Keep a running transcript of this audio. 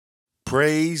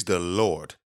Praise the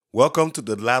Lord. Welcome to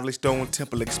the Lively Stone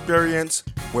Temple Experience,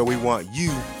 where we want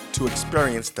you to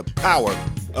experience the power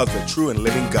of the true and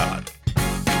living God.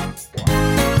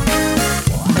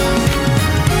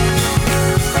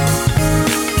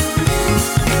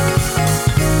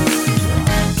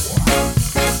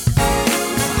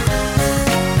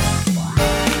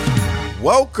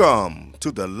 Welcome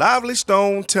to the Lively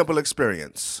Stone Temple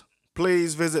Experience.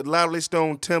 Please visit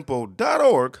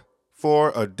livelystonetemple.org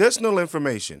for additional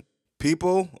information.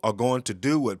 People are going to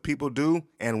do what people do,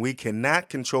 and we cannot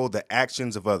control the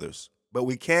actions of others. But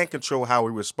we can control how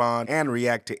we respond and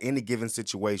react to any given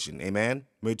situation. Amen?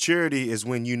 Maturity is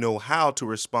when you know how to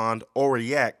respond or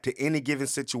react to any given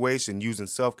situation using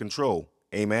self-control.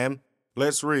 Amen?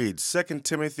 Let's read 2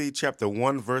 Timothy chapter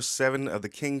 1, verse 7 of the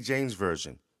King James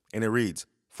Version. And it reads,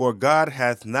 "For God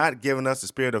hath not given us a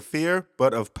spirit of fear,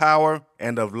 but of power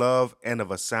and of love and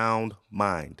of a sound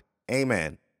mind."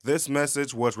 Amen. This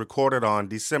message was recorded on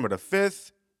December the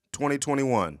 5th,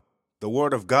 2021. The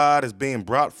Word of God is being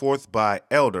brought forth by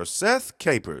Elder Seth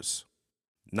Capers.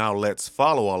 Now let's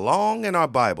follow along in our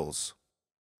Bibles.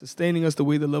 Sustaining us the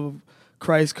way the love of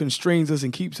Christ constrains us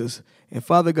and keeps us. And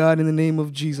Father God, in the name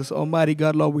of Jesus, Almighty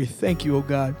God, Lord, we thank you, oh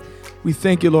God. We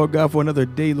thank you, Lord God, for another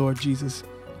day, Lord Jesus.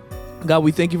 God,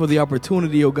 we thank you for the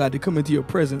opportunity, oh God, to come into your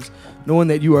presence, knowing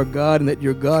that you are God and that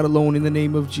you're God alone in the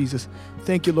name of Jesus.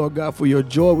 Thank you, Lord God, for your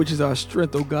joy, which is our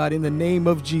strength, oh God, in the name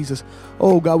of Jesus.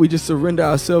 Oh God, we just surrender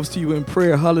ourselves to you in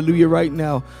prayer, hallelujah, right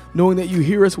now, knowing that you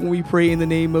hear us when we pray in the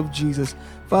name of Jesus.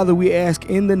 Father, we ask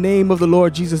in the name of the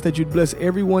Lord Jesus that you'd bless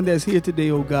everyone that's here today,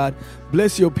 oh God.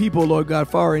 Bless your people, Lord God,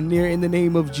 far and near in the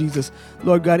name of Jesus.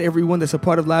 Lord God, everyone that's a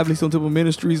part of Lively Stone Temple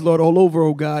Ministries, Lord, all over,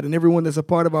 oh God, and everyone that's a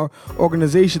part of our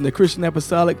organization, the Christian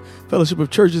Apostolic Fellowship of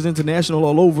Churches International,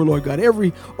 all over, Lord God.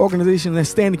 Every organization that's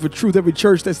standing for truth, every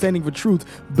church that's standing for truth,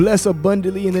 bless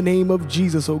abundantly in the name of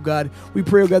Jesus, oh God. We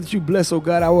pray, oh God, that you bless, oh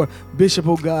God, our bishop,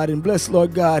 oh God, and bless,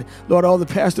 Lord God, Lord, all the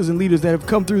pastors and leaders that have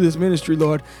come through this ministry,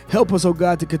 Lord. Help us, oh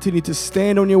God, to continue to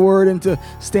stand on your word and to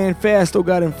stand fast, oh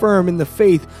God, and firm in the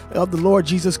faith of the Lord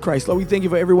Jesus Christ. Lord, we thank you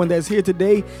for everyone that's here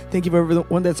today. Thank you for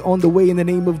everyone that's on the way in the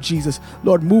name of Jesus.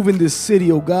 Lord, move in this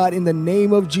city, oh God, in the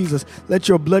name of Jesus. Let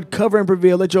your blood cover and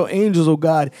prevail. Let your angels, oh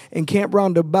God, encamp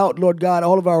round about, Lord God,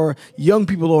 all of our young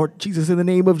people, Lord Jesus, in the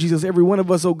name of Jesus. Every one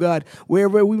of us, oh God,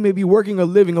 wherever we may be working or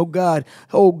living, oh God,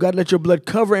 let your blood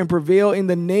cover and prevail in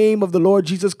the name of the Lord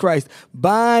Jesus Christ.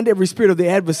 Bind every spirit of the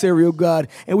adversary, oh God,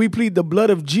 and we plead the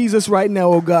blood of Jesus right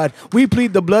now, oh God. We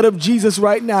plead the blood of Jesus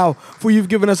right now, for you've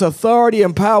given us authority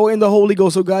and power in the Holy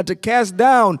Ghost, oh God, to cast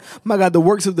down, my God, the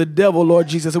works of the devil, Lord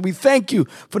Jesus. And we thank you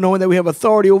for knowing that we have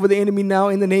authority over the enemy now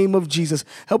in the name of Jesus.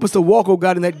 Help us to walk, oh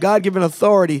God, in that God-given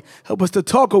authority. Help us to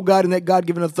talk, oh God, in that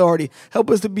God-given authority.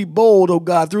 Help us to be bold, oh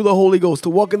God, through the Holy Ghost, to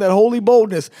walk in that holy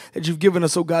boldness that you've given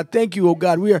us, oh God. Thank you, oh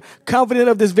God. We are confident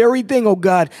of this very thing, oh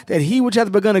God, that he which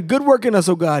hath begun a good work in us,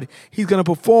 oh God, he's going to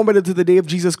perform it unto the day of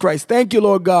Jesus Christ. Thank you,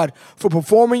 Lord God, for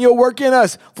performing your work in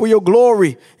us for your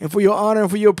glory and for your honor and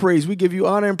for your praise. We give you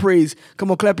honor and praise. Come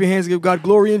on, clap your hands. Give God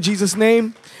glory in Jesus'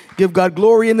 name. Give God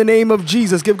glory in the name of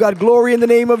Jesus. Give God glory in the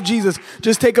name of Jesus.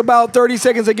 Just take about 30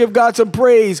 seconds and give God some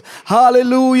praise.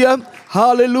 Hallelujah.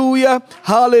 Hallelujah.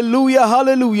 Hallelujah.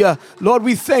 Hallelujah. Lord,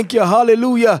 we thank you.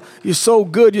 Hallelujah. You're so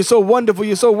good. You're so wonderful.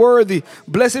 You're so worthy.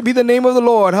 Blessed be the name of the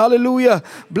Lord. Hallelujah.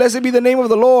 Blessed be the name of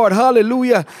the Lord.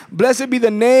 Hallelujah. Blessed be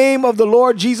the name of the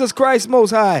Lord Jesus Christ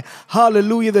Most High.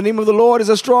 Hallelujah. The name of the Lord is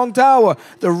a strong tower.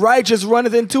 The righteous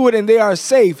runneth into it and they are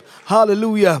safe.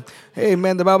 Hallelujah.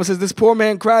 Amen. The Bible says this poor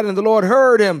man cried and the Lord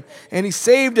heard him and he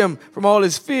saved him from all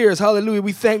his fears. Hallelujah.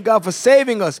 We thank God for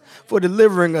saving us, for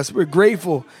delivering us. We're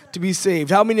grateful to be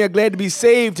saved. How many are glad to be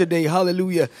saved today?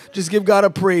 Hallelujah. Just give God a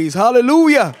praise.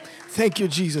 Hallelujah. Thank you,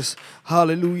 Jesus.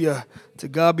 Hallelujah. To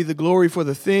God be the glory for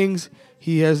the things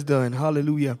he has done.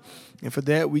 Hallelujah. And for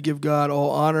that, we give God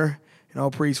all honor and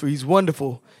all praise, for he's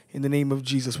wonderful in the name of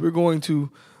Jesus. We're going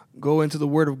to go into the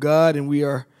word of God, and we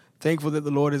are thankful that the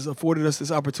Lord has afforded us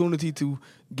this opportunity to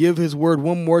give his word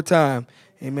one more time.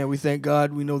 Amen. We thank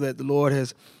God. We know that the Lord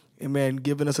has, amen,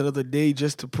 given us another day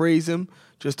just to praise him,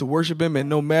 just to worship him. And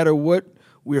no matter what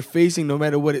we're facing, no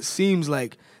matter what it seems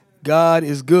like, God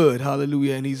is good.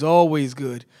 Hallelujah. And he's always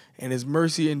good. And his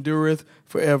mercy endureth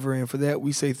forever. And for that,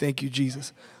 we say thank you,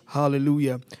 Jesus.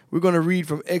 Hallelujah. We're going to read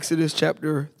from Exodus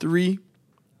chapter 3,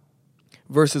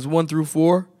 verses 1 through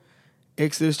 4.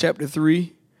 Exodus chapter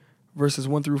 3. Verses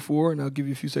 1 through 4, and I'll give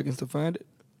you a few seconds to find it.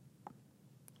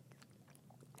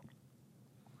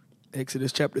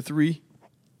 Exodus chapter 3,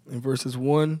 and verses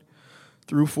 1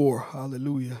 through 4.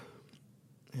 Hallelujah.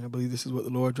 And I believe this is what the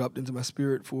Lord dropped into my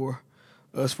spirit for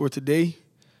us for today.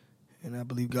 And I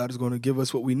believe God is going to give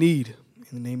us what we need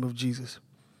in the name of Jesus.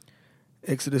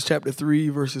 Exodus chapter 3,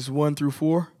 verses 1 through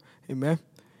 4. Amen.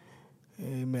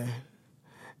 Amen.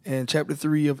 And chapter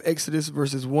 3 of Exodus,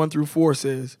 verses 1 through 4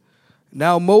 says,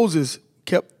 Now Moses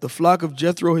kept the flock of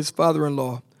Jethro, his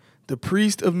father-in-law, the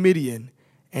priest of Midian,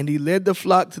 and he led the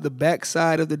flock to the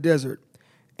backside of the desert,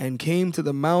 and came to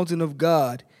the mountain of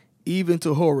God, even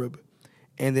to Horeb.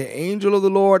 And the angel of the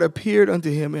Lord appeared unto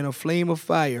him in a flame of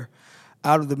fire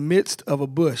out of the midst of a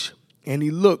bush. And he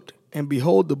looked, and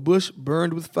behold, the bush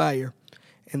burned with fire,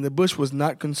 and the bush was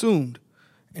not consumed.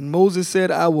 And Moses said,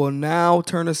 I will now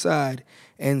turn aside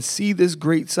and see this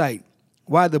great sight,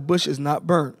 why the bush is not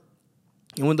burnt.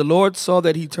 And when the Lord saw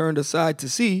that he turned aside to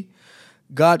see,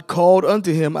 God called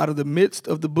unto him out of the midst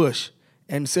of the bush,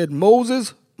 and said,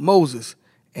 Moses, Moses.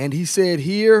 And he said,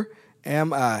 Here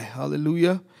am I.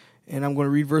 Hallelujah. And I'm going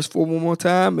to read verse 4 one more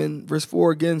time. And verse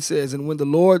 4 again says, And when the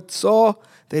Lord saw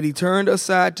that he turned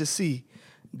aside to see,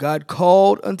 God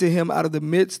called unto him out of the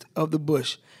midst of the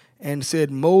bush, and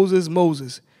said, Moses,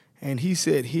 Moses. And he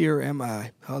said, Here am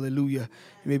I. Hallelujah.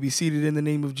 You may be seated in the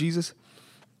name of Jesus.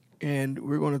 And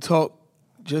we're going to talk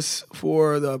just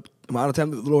for the amount of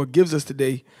time that the Lord gives us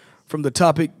today from the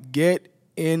topic, Get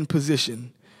in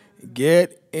Position.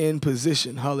 Get in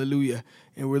position. Hallelujah.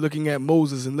 And we're looking at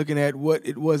Moses and looking at what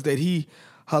it was that he,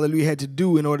 hallelujah, had to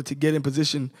do in order to get in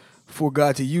position for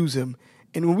God to use him.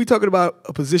 And when we're talking about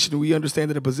a position, we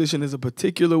understand that a position is a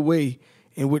particular way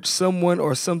in which someone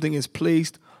or something is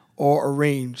placed or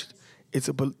arranged. It's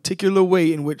a particular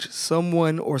way in which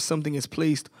someone or something is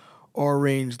placed or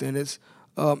arranged. And it's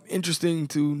interesting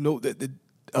to note that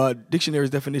the dictionary's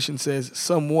definition says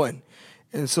someone.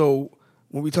 And so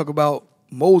when we talk about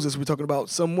Moses, we're talking about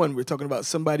someone. We're talking about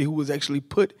somebody who was actually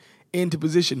put into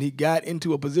position. He got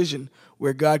into a position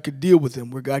where God could deal with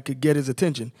him, where God could get his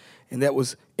attention. And that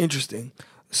was interesting.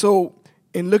 So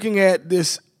in looking at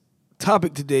this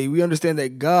topic today, we understand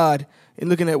that God, in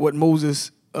looking at what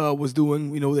Moses was doing,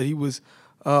 we know that he was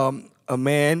a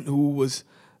man who was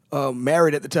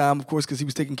married at the time, of course, because he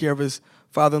was taking care of his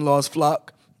father-in-law's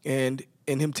flock. And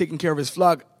in him taking care of his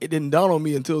flock, it didn't dawn on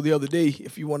me until the other day,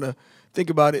 if you want to think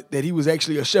about it, that he was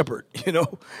actually a shepherd,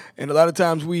 And a lot of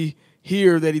times we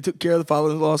hear that he took care of the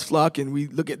father-in-law's flock, and we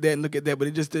look at that, but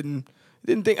it just I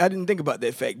didn't think about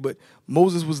that fact. But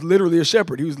Moses was literally a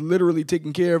shepherd. He was literally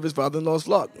taking care of his father-in-law's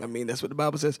flock. I mean, that's what the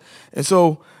Bible says. And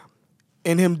so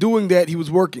in him doing that, he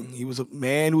was working. He was a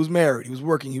man who was married. He was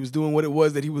working. He was doing what it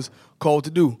was that he was called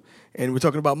to do. And we're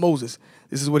talking about Moses.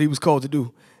 This is what he was called to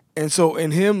do. And so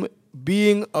in him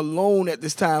being alone at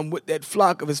this time with that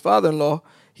flock of his father-in-law,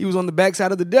 he was on the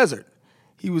backside of the desert.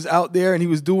 He was out there and he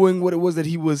was doing what it was that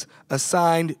he was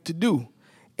assigned to do.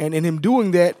 And in him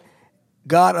doing that,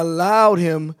 God allowed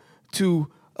him to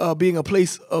being a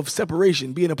place of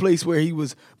separation, being a place where he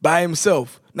was by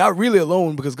himself, not really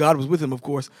alone because God was with him, of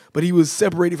course, but he was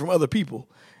separated from other people.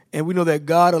 And we know that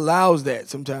God allows that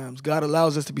sometimes. God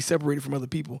allows us to be separated from other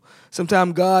people.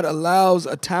 Sometimes God allows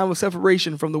a time of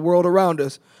separation from the world around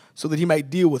us so that he might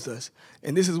deal with us.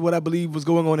 And this is what I believe was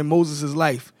going on in Moses'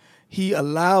 life. He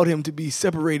allowed him to be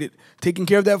separated, taking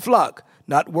care of that flock,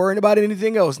 not worrying about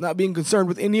anything else, not being concerned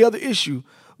with any other issue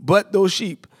but those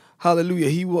sheep. Hallelujah.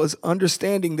 He was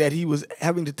understanding that he was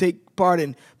having to take part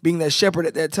in being that shepherd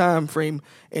at that time frame.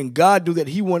 And God knew that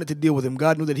he wanted to deal with him.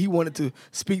 God knew that he wanted to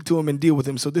speak to him and deal with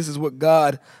him. So this is what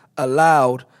God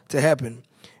allowed to happen.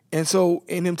 And so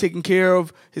in him taking care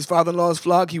of his father-in-law's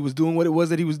flock, he was doing what it was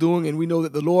that he was doing. And we know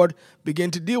that the Lord began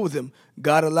to deal with him.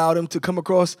 God allowed him to come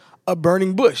across a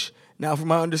burning bush. Now, from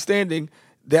my understanding,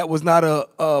 that was not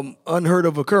a unheard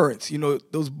of occurrence.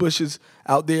 Those bushes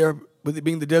out there, with it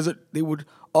being the desert, they would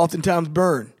oftentimes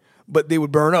burn, but they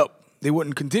would burn up. They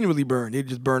wouldn't continually burn. They'd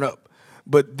just burn up.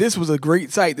 But this was a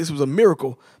great sight. This was a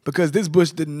miracle because this bush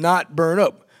did not burn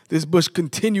up. This bush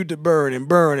continued to burn and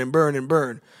burn and burn and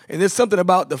burn. And there's something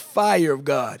about the fire of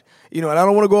God. And I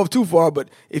don't want to go off too far, but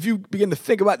if you begin to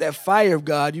think about that fire of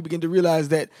God, you begin to realize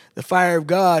that the fire of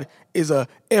God is a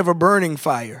ever-burning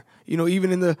fire.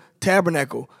 Even in the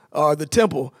tabernacle or the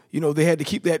temple, they had to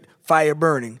keep that fire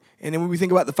burning. And then when we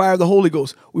think about the fire of the Holy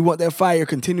Ghost, we want that fire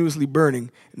continuously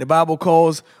burning. And the Bible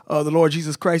calls the Lord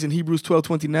Jesus Christ in Hebrews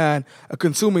 12:29 a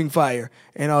consuming fire.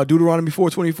 And Deuteronomy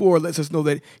 4:24 lets us know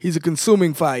that he's a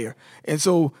consuming fire. And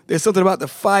so there's something about the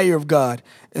fire of God.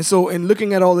 And so in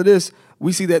looking at all of this,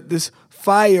 we see that this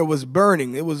fire was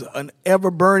burning. It was an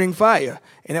ever-burning fire.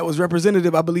 And that was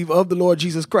representative, I believe, of the Lord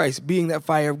Jesus Christ being that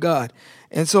fire of God.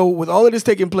 And so with all of this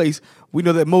taking place, we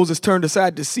know that Moses turned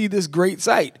aside to see this great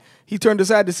sight. He turned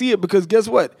aside to see it because guess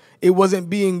what? It wasn't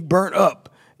being burnt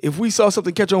up. If we saw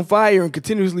something catch on fire and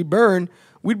continuously burn,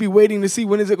 we'd be waiting to see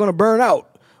when is it going to burn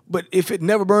out. But if it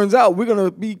never burns out, we're going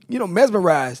to be,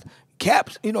 mesmerized,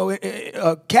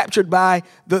 captured by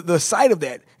the sight of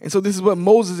that. And so this is what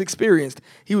Moses experienced.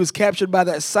 He was captured by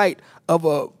that sight of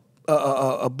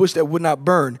a bush that would not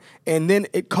burn. And then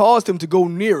it caused him to go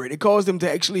near it. It caused him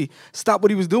to actually stop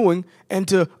what he was doing and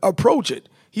to approach it.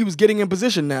 He was getting in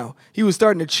position now. He was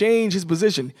starting to change his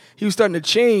position. He was starting to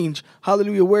change,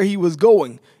 hallelujah, where he was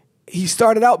going. He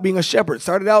started out being a shepherd,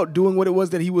 started out doing what it was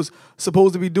that he was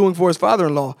supposed to be doing for his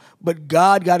father-in-law, but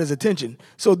God got his attention.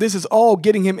 So this is all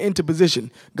getting him into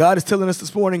position. God is telling us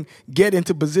this morning, get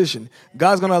into position.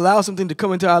 God's going to allow something to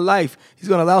come into our life. He's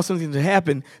going to allow something to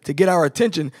happen to get our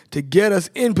attention, to get us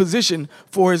in position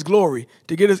for his glory,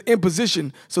 to get us in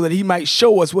position so that he might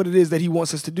show us what it is that he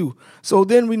wants us to do. So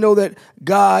then we know that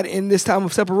God, in this time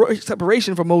of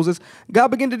separation from Moses, God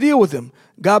began to deal with him.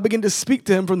 God began to speak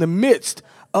to him from the midst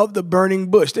of the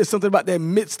burning bush. There's something about that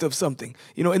midst of something,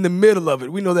 in the middle of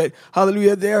it. We know that,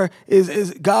 hallelujah, there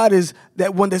is God is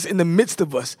that one that's in the midst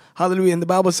of us. Hallelujah. And the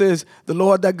Bible says, the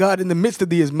Lord thy God in the midst of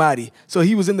thee is mighty. So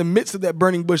he was in the midst of that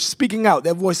burning bush, speaking out,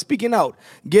 that voice speaking out,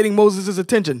 getting Moses'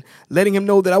 attention, letting him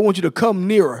know that I want you to come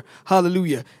nearer.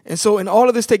 Hallelujah. And so in all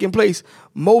of this taking place,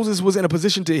 Moses was in a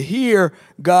position to hear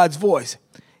God's voice.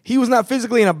 He was not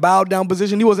physically in a bowed down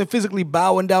position. He wasn't physically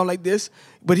bowing down like this,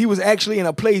 but he was actually in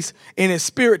a place in his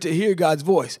spirit to hear God's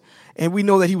voice. And we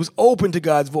know that he was open to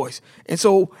God's voice. And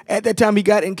so at that time, he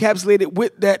got encapsulated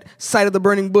with that sight of the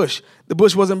burning bush. The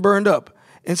bush wasn't burned up.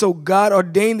 And so God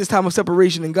ordained this time of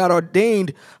separation, and God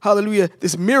ordained, hallelujah,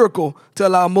 this miracle to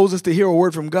allow Moses to hear a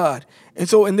word from God. And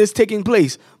so in this taking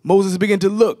place, Moses began to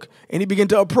look and he began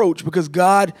to approach because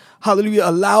God, hallelujah,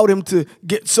 allowed him to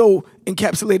get so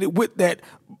encapsulated with that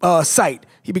sight.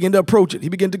 He began to approach it. He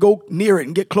began to go near it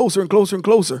and get closer and closer and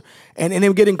closer. And in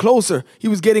him getting closer, he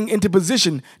was getting into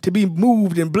position to be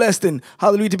moved and blessed and,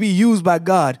 hallelujah, to be used by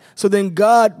God. So then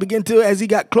God began to, as he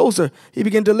got closer, he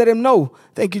began to let him know,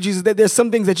 thank you, Jesus, that there's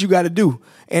some things that you got to do.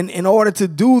 And in order to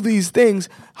do these things,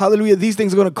 hallelujah, these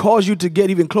things are going to cause you to get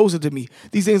even closer to me.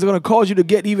 These things are going to cause you to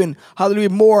get even,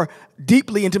 hallelujah, more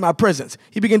deeply into my presence.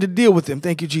 He began to deal with them.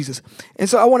 Thank you, Jesus. And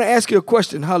so I want to ask you a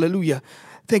question. Hallelujah.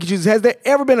 Thank you, Jesus. Has there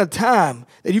ever been a time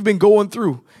that you've been going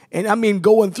through, and I mean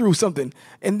going through something,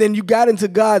 and then you got into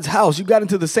God's house, you got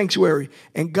into the sanctuary,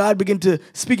 and God began to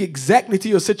speak exactly to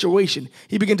your situation?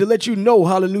 He began to let you know,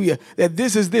 hallelujah, that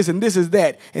this is this and this is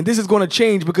that, and this is going to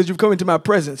change because you've come into my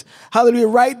presence. Hallelujah.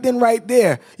 Right then, right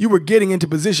there, you were getting into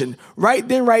position. Right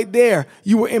then, right there,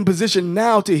 you were in position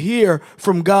now to hear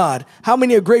from God. How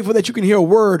many are grateful that you can hear a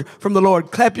word from the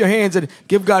Lord? Clap your hands and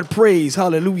give God praise.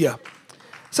 Hallelujah.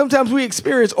 Sometimes we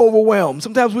experience overwhelm.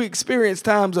 Sometimes we experience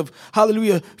times of,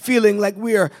 hallelujah, feeling like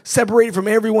we are separated from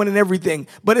everyone and everything.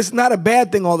 But it's not a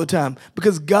bad thing all the time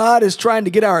because God is trying to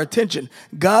get our attention.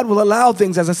 God will allow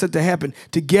things, as I said, to happen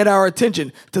to get our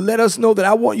attention, to let us know that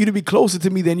I want you to be closer to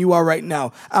me than you are right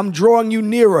now. I'm drawing you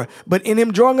nearer. But in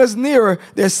him drawing us nearer,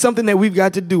 there's something that we've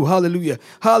got to do. Hallelujah.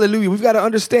 Hallelujah. We've got to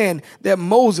understand that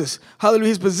Moses, hallelujah,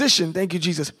 his position, thank you,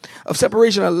 Jesus, of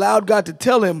separation allowed God to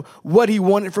tell him what he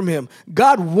wanted from him.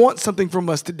 God wants something from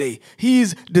us today.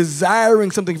 He's desiring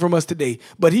something from us today,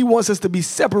 but he wants us to be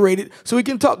separated so he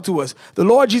can talk to us. The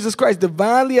Lord Jesus Christ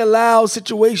divinely allows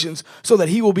situations so that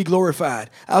he will be glorified.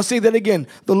 I'll say that again.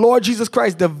 The Lord Jesus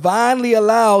Christ divinely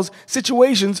allows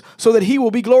situations so that he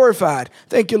will be glorified.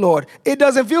 Thank you, Lord. It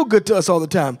doesn't feel good to us all the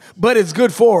time, but it's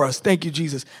good for us. Thank you,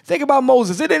 Jesus. Think about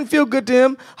Moses. It didn't feel good to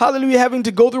him, hallelujah, having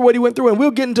to go through what he went through, and we'll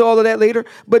get into all of that later,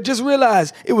 but just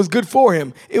realize it was good for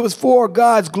him. It was for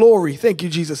God's glory. Thank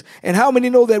you, Jesus. And how many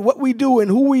know that what we do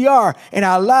and who we are in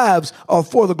our lives are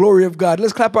for the glory of God?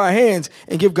 Let's clap our hands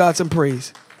and give God some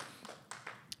praise.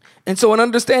 And so in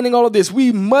understanding all of this,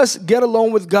 we must get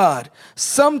along with God.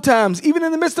 Sometimes, even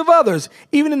in the midst of others,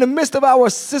 even in the midst of our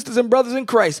sisters and brothers in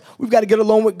Christ, we've got to get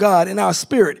along with God in our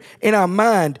spirit, in our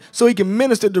mind, so he can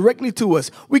minister directly to us.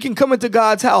 We can come into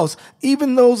God's house.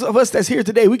 Even those of us that's here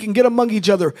today, we can get among each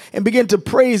other and begin to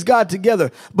praise God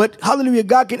together. But hallelujah,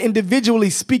 God can individually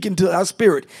speak into our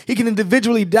spirit. He can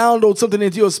individually download something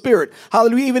into your spirit.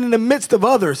 Hallelujah, even in the midst of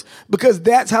others, because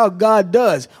that's how God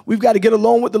does. We've got to get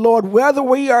along with the Lord, whether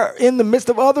we are in the midst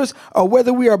of others or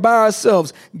whether we are by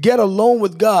ourselves. Get alone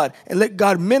with God and let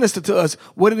God minister to us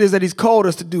what it is that he's called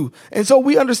us to do. And so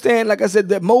we understand, like I said,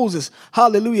 that Moses,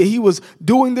 hallelujah, he was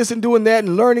doing this and doing that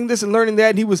and learning this and learning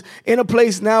that. And he was in a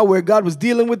place now where God was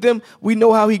dealing with them. We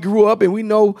know how he grew up, and we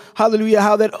know, hallelujah,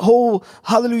 how that whole,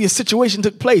 hallelujah, situation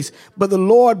took place. But the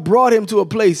Lord brought him to a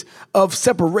place of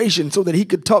separation so that he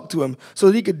could talk to him, so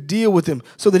that he could deal with him,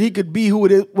 so that he could be who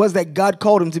it was that God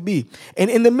called him to be. And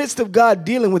in the midst of God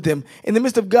dealing with with him. In the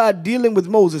midst of God dealing with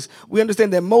Moses, we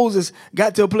understand that Moses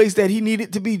got to a place that he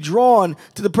needed to be drawn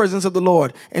to the presence of the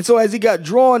Lord. And so as he got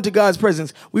drawn to God's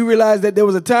presence, we realized that there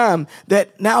was a time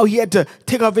that now he had to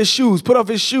take off his shoes, put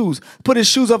his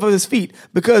shoes off of his feet,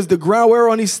 because the ground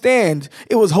whereon he stands,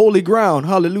 it was holy ground.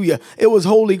 Hallelujah. It was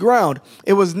holy ground.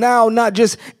 It was now not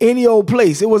just any old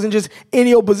place. It wasn't just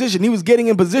any old position. He was getting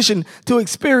in position to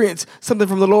experience something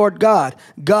from the Lord God.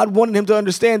 God wanted him to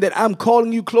understand that I'm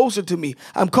calling you closer to me.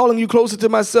 I'm calling you closer to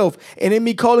myself. And in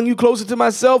me calling you closer to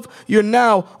myself, you're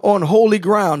now on holy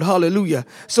ground. Hallelujah.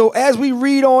 So as we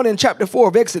read on in chapter 4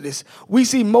 of Exodus, we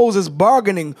see Moses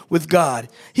bargaining with God.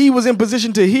 He was in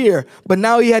position to hear, but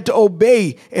now he had to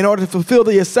obey in order to fulfill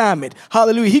the assignment.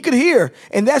 Hallelujah. He could hear,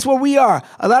 and that's where we are.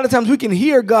 A lot of times we can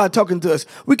hear God talking to us.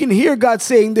 We can hear God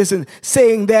saying this and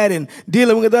saying that and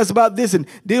dealing with us about this and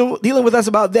dealing with us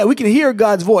about that. We can hear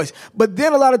God's voice. But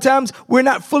then a lot of times we're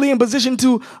not fully in position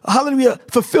to, hallelujah,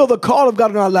 fulfill the call of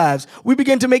God in our lives. We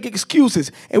begin to make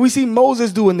excuses, and we see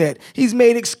Moses doing that. He's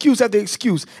made excuse after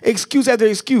excuse after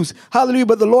excuse. Hallelujah.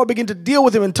 But the Lord began to deal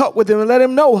with him and talk with him and let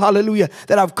him know, hallelujah,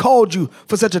 that I've called you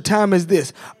for such a time as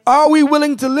this. Are we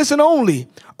willing to listen only?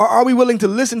 Or are we willing to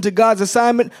listen to God's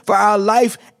assignment for our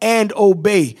life and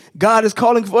obey? God is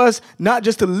calling for us not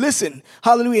just to listen,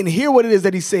 hallelujah, and hear what it is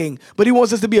that he's saying, but he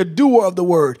wants us to be a doer of the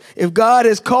word. If God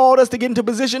has called us to get into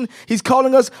position, he's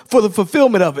calling us for the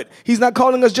fulfillment of it. He's not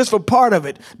calling us just for part of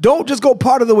it. Don't just go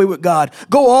part of the way with God.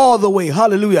 Go all the way.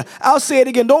 Hallelujah. I'll say it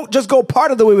again. Don't just go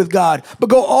part of the way with God, but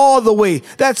go all the way.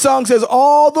 That song says,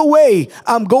 all the way,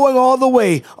 I'm going all the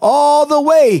way. All the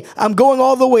way, I'm going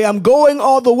all the way. I'm going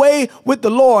all the way with the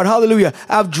Lord. Hallelujah.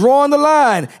 I've drawn the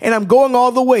line and I'm going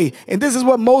all the way. And this is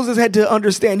what Moses had to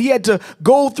understand. He had to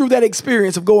go through that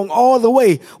experience of going all the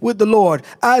way with the Lord.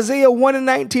 Isaiah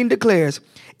 1:19 declares,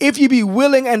 if you be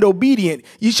willing and obedient,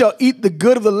 you shall eat the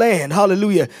good of the land.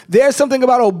 Hallelujah. There's something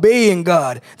about obeying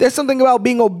God. There's something about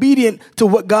being obedient to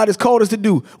what God has called us to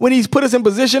do. When he's put us in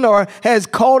position or has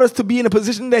called us to be in a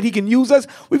position that he can use us,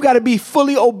 we've got to be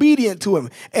fully obedient to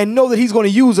him and know that he's going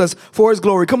to use us for his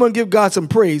glory. Come on, give God some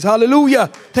praise.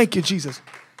 Hallelujah. Thank you, Jesus.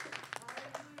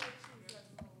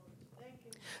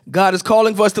 God is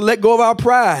calling for us to let go of our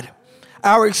pride,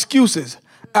 our excuses,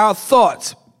 our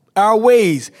thoughts, our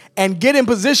ways, and get in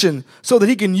position so that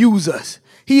he can use us.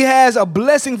 He has a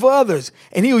blessing for others,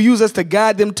 and he'll use us to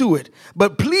guide them to it.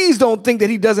 But please don't think that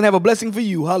he doesn't have a blessing for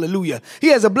you. Hallelujah. He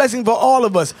has a blessing for all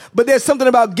of us, but there's something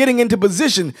about getting into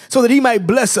position so that he might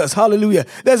bless us. Hallelujah.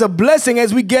 There's a blessing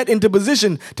as we get into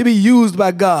position to be used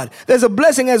by God. There's a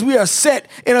blessing as we are set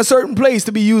in a certain place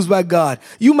to be used by God.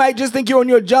 You might just think you're on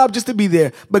your job just to be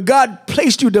there, but God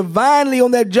placed you divinely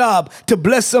on that job to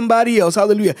bless somebody else.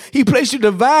 Hallelujah. He placed you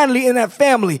divinely in that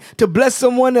family to bless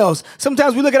someone else.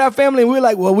 Sometimes we look at our family and we're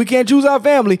like, well, we can't choose our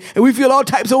family, and we feel all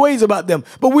types of ways about them,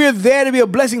 but we're there to be a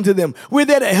blessing to them. We're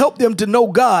there to help them to know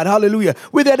God. Hallelujah.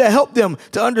 We're there to help them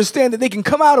to understand that they can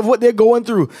come out of what they're going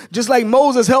through. Just like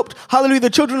Moses helped, hallelujah,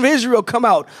 the children of Israel come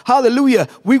out. Hallelujah.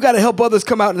 We've got to help others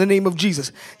come out in the name of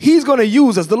Jesus. He's going to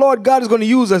use us. The Lord God is going to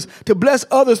use us to bless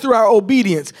others through our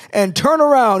obedience and turn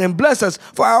around and bless us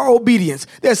for our obedience.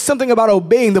 There's something about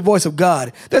obeying the voice of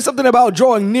God. There's something about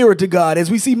drawing nearer to God, as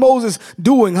we see Moses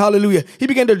doing. Hallelujah. He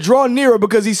began to draw nearer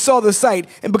because he saw the sight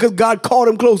and because God called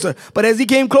him closer. But as he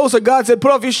came closer, God said,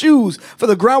 put off your shoes, for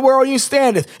the ground whereon you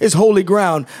standeth is holy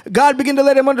ground. God began to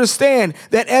let him understand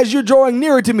that as you're drawing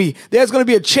nearer to me, there's going to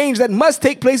be a change that must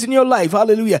take place in your life.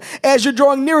 Hallelujah. As you're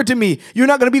drawing nearer to me, you're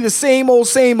not going to be the same old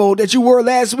that you were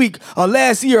last week or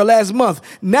last year or last month.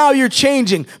 Now you're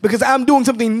changing because I'm doing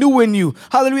something new in you.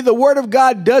 Hallelujah. The word of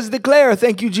God does declare,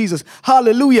 thank you, Jesus.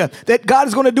 Hallelujah. That God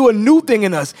is going to do a new thing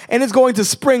in us and it's going to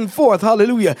spring forth.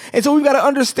 Hallelujah. And so we've got to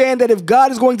understand that if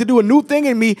God is going to do a new thing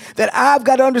in me, that I've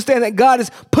got to understand that God is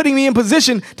putting me in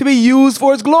position to be used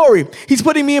for his glory. He's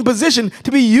putting me in position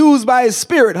to be used by his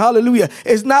spirit. Hallelujah.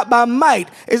 It's not by might.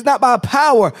 It's not by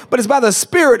power, but it's by the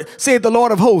spirit, saith the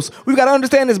Lord of hosts. We've got to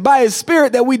understand it's by his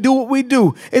spirit that we do what we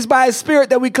do. It's by his spirit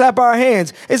that we clap our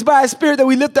hands. It's by his spirit that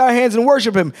we lift our hands and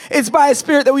worship him. It's by his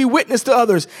spirit that we witness to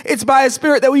others. It's by his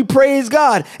spirit that we praise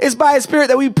God. It's by his spirit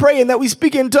that we pray and that we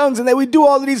speak in tongues and that we do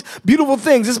all of these beautiful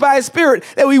things. It's by his spirit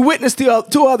that we witness to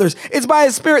others. It's by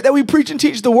his spirit that we preach and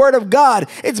teach the word of God.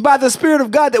 It's by the spirit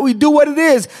of God that we do what it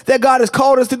is that God has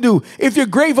called us to do. If you're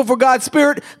grateful for God's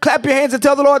spirit, clap your hands and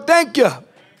tell the Lord, thank you.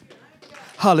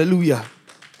 Hallelujah.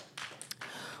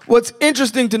 What's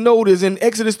interesting to note is in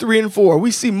Exodus 3 and 4,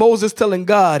 we see Moses telling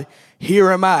God,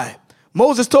 here am I.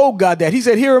 Moses told God that. He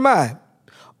said, here am I.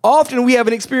 Often we have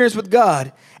an experience with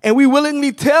God and we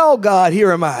willingly tell God,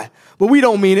 here am I, but we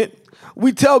don't mean it.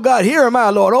 We tell God, here am I,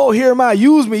 Lord. Oh, here am I.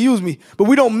 Use me, use me. But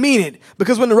we don't mean it,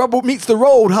 because when the rubber meets the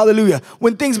road, hallelujah,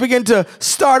 when things begin to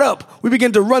start up, we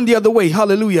begin to run the other way,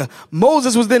 hallelujah.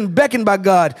 Moses was then beckoned by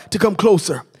God to come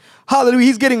closer. Hallelujah.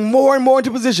 He's getting more and more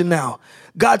into position now.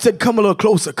 God said, come a little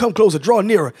closer, come closer, draw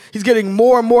nearer. He's getting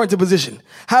more and more into position.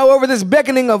 However, this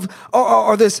beckoning of,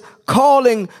 or this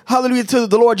calling, hallelujah, to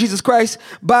the Lord Jesus Christ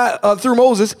through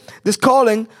Moses, this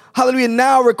calling, hallelujah,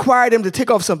 now required him to take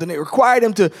off something. It required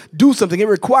him to do something. It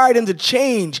required him to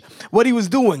change what he was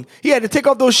doing. He had to take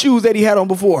off those shoes that he had on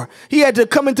before. He had to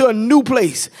come into a new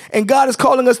place. And God is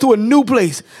calling us to a new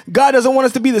place. God doesn't want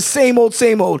us to be the same old,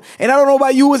 same old. And I don't know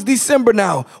about you, it's December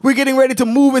now. We're getting ready to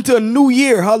move into a new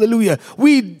year. Hallelujah.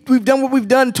 We've done what we've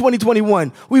done in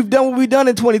 2021. We've done what we've done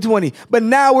in 2020. But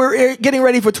now we're getting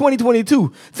ready for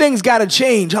 2022. Things got to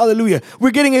change. Hallelujah.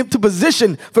 We're getting into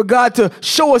position for God to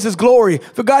show us his glory,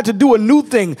 for God to do a new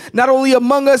thing, not only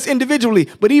among us individually,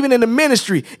 but even in the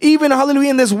ministry, even, hallelujah,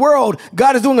 in this world.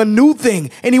 God is doing a new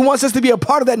thing, and he wants us to be a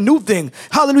part of that new thing.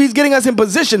 Hallelujah. He's getting us in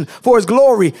position for his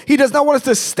glory. He does not want us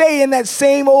to stay in that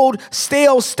same old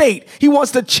stale state. He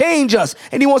wants to change us,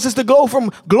 and he wants us to go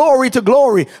from glory to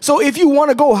glory. So if you want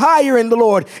to go higher in the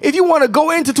Lord, if you want to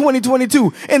go into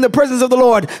 2022 in the presence of the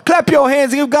Lord, clap your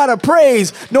hands and give God a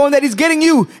praise, knowing that he's getting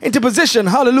you into position.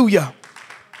 Hallelujah.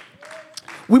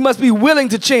 We must be willing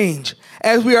to change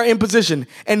as we are in position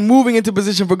and moving into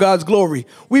position for God's glory.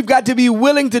 We've got to be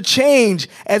willing to change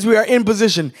as we are in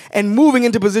position and moving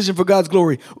into position for God's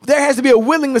glory. There has to be a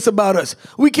willingness about us.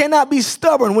 We cannot be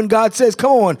stubborn when God says,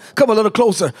 come on, come a little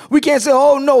closer. We can't say,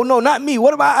 oh, no, not me.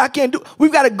 What about I can't do?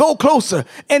 We've got to go closer.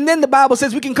 And then the Bible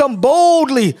says we can come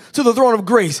boldly to the throne of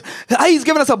grace. He's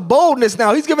given us a boldness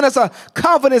now. He's given us a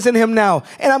confidence in him now.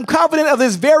 And I'm confident of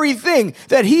this very thing,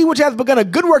 that he which hath begun a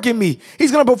good work in me,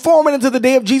 he's going to perform it until the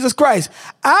day of Jesus Christ.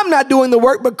 I'm not doing the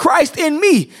work, but Christ in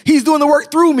me. He's doing the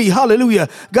work through me. Hallelujah.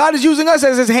 God is using us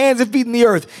as his hands and feet in the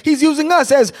earth. He's using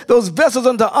us as those vessels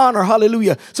unto honor.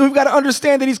 Hallelujah. So we've got to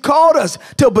understand that he's called us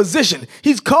to a position.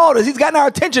 He's called us. He's gotten our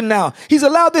attention now. He's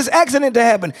allowed this accident to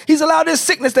happen. He's allowed this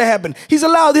sickness to happen. He's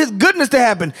allowed his goodness to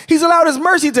happen. He's allowed his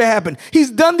mercy to happen. He's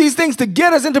done these things to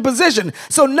get us into position.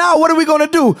 So now what are we going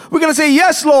to do? We're going to say,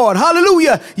 yes, Lord.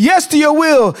 Hallelujah. Yes to your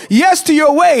will. Yes to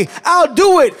your way. I'll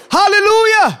do it.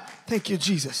 Hallelujah. Thank you,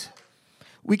 Jesus.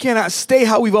 We cannot stay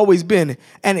how we've always been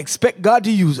and expect God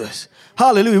to use us.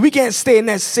 Hallelujah. We can't stay in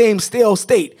that same stale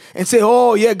state and say,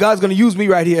 oh, yeah, God's going to use me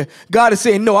right here. God is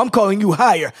saying, no, I'm calling you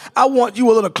higher. I want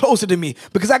you a little closer to me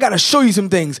because I got to show you some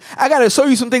things. I got to show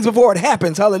you some things before it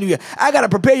happens. Hallelujah. I got to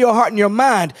prepare your heart and your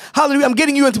mind. Hallelujah. I'm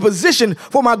getting you into position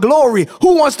for my glory.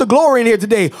 Who wants to glory in here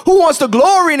today? Who wants to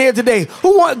glory in here today?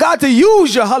 Who wants God to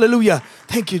use you? Hallelujah.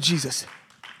 Thank you, Jesus.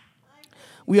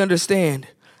 We understand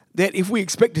that if we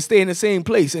expect to stay in the same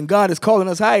place and God is calling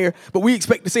us higher, but we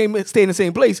expect to stay in the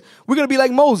same place, we're going to be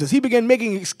like Moses. He began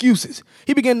making excuses.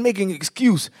 He began making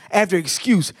excuse after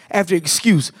excuse after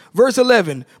excuse. Verse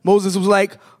 11, Moses was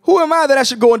like, who am I that I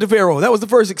should go unto Pharaoh? That was the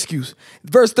first excuse.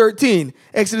 Verse 13,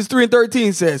 Exodus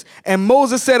 3:13 says, and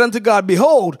Moses said unto God,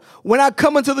 behold, when I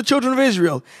come unto the children of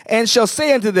Israel, and shall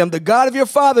say unto them, the God of your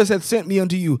fathers hath sent me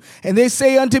unto you. And they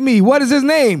say unto me, what is his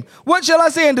name? What shall I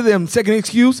say unto them? Second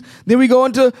excuse. Then we go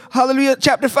into, hallelujah,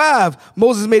 chapter 5.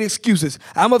 Moses made excuses.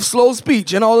 I'm of slow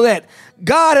speech and all of that.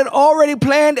 God had already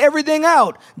planned everything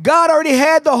out. God already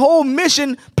had the whole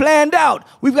mission planned out.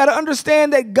 We've got to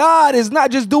understand that God is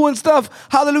not just doing stuff,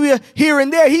 hallelujah, here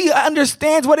and there. He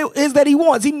understands what it is that he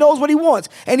wants. He knows what he wants,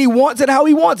 and he wants it how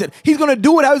he wants it. He's going to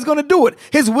do it how he's going to do it.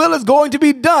 His will is going to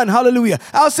be done, hallelujah.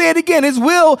 I'll say it again. His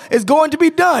will is going to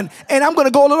be done, and I'm going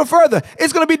to go a little further.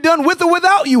 It's going to be done with or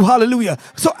without you, hallelujah.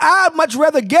 So I'd much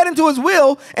rather get into his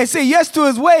will and say yes to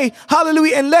his way,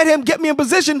 hallelujah, and let him get me in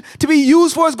position to be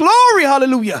used for his glory,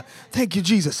 hallelujah. Thank you,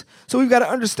 Jesus. So we've got to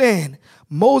understand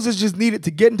Moses just needed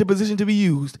to get into position to be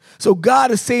used. So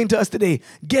God is saying to us today,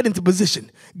 get into position.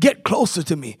 Get closer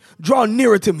to me. Draw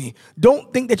nearer to me.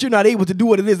 Don't think that you're not able to do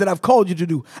what it is that I've called you to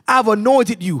do. I've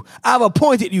anointed you. I've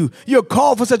appointed you. You're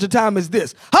called for such a time as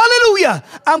this. Hallelujah.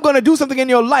 I'm going to do something in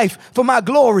your life for my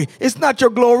glory. It's not your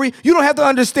glory. You don't have to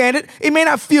understand it. It may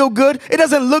not feel good. It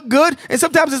doesn't look good. And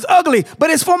sometimes it's ugly, but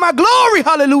it's for my glory.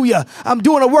 Hallelujah. I'm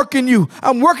doing a work in you.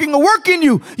 I'm working a work in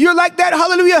you. You're like that,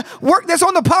 hallelujah, work that's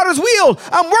on the potter's wheel.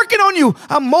 I'm working on you.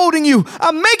 I'm molding you.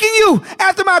 I'm making you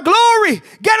after my glory.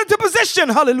 Get into position.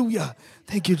 Hallelujah.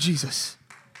 Thank you, Jesus.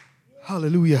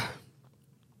 Hallelujah.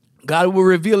 God will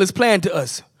reveal his plan to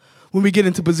us when we get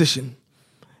into position.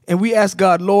 And we ask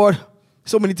God, Lord,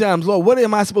 so many times, Lord, what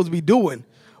am I supposed to be doing?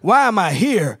 Why am I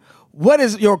here? What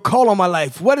is your call on my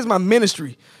life? What is my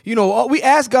ministry? You know, we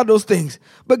ask God those things.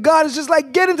 But God is just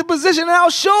like, get into position and I'll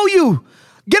show you.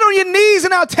 Get on your knees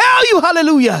and I'll tell you,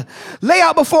 hallelujah. Lay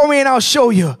out before me and I'll show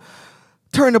you.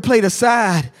 Turn the plate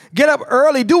aside. Get up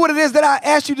early. Do what it is that I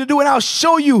asked you to do and I'll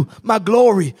show you my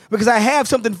glory because I have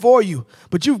something for you.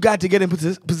 But you've got to get in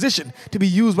position to be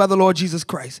used by the Lord Jesus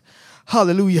Christ.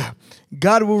 Hallelujah.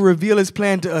 God will reveal his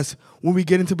plan to us when we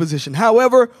get into position.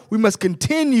 However, we must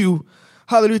continue,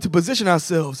 hallelujah, to position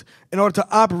ourselves in order to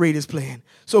operate his plan.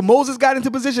 So Moses got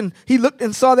into position. He looked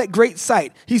and saw that great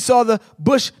sight. He saw the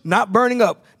bush not burning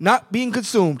up, not being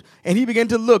consumed. And he began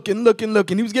to look and look and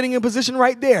look. And he was getting in position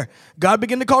right there. God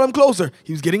began to call him closer.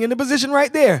 He was getting into position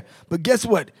right there. But guess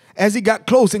what? As he got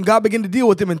close and God began to deal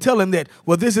with him and tell him that,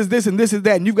 well, this is this and this is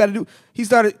that. And you've got to do, he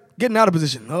started getting out of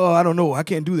position. Oh, I don't know. I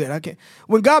can't do that. I can't.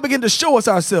 When God began to show us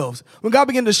ourselves, when God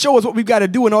began to show us what we've got to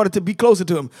do in order to be closer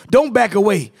to him, don't back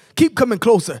away. Keep coming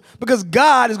closer because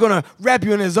God is going to wrap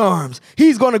you in his arms.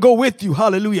 He's going to go with you.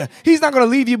 Hallelujah. He's not going to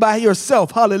leave you by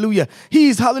yourself. Hallelujah.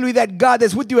 He's, hallelujah, that God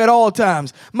that's with you at all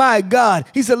times. My God.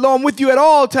 He said, Lord, I'm with you at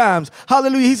all times.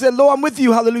 Hallelujah. He said, Lord, I'm with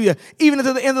you. Hallelujah. Even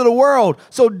until the end of the world.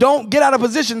 So don't get out of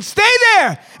position. Stay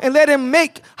there and let him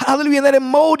make, hallelujah, and let him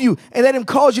mold you and let him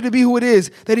cause you to be who it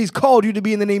is that he's called you to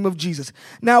be in the name of Jesus.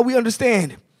 Now we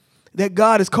understand that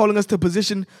God is calling us to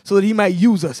position so that he might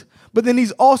use us. But then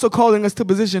he's also calling us to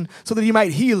position so that he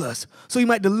might heal us, so he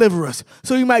might deliver us,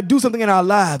 so he might do something in our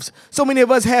lives. So many of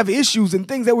us have issues and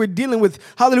things that we're dealing with,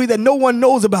 hallelujah, that no one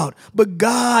knows about. But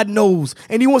God knows,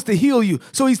 and he wants to heal you.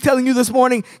 So he's telling you this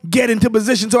morning, get into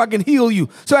position so I can heal you,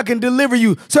 so I can deliver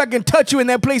you, so I can touch you in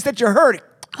that place that you're hurting.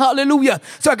 Hallelujah.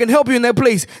 So I can help you in that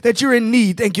place that you're in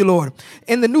need. Thank you, Lord.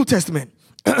 In the New Testament,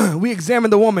 we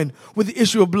examined the woman with the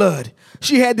issue of blood.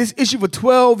 She had this issue for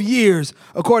 12 years,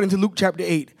 according to Luke chapter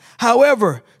 8.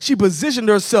 However, she positioned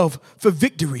herself for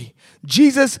victory.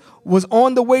 Jesus was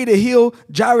on the way to heal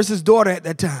Jairus' daughter at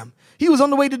that time. He was on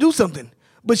the way to do something,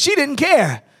 but she didn't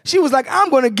care. She was like,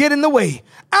 I'm going to get in the way.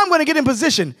 I'm going to get in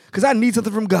position because I need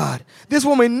something from God. This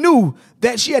woman knew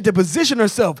that she had to position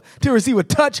herself to receive a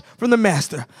touch from the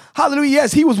master. Hallelujah.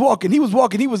 Yes, he was walking. He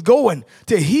was going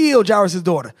to heal Jairus'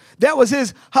 daughter. That was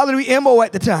his, hallelujah, MO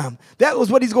at the time. That was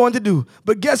what he's going to do.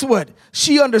 But guess what?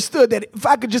 She understood that if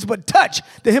I could just but touch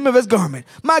the hem of his garment,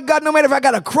 my God, no matter if I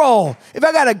got to crawl, if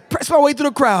I got to press my way through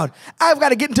the crowd, I've got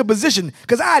to get into position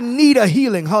because I need a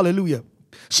healing. Hallelujah.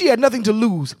 She had nothing to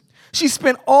lose. She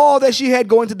spent all that she had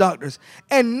going to doctors,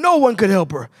 and no one could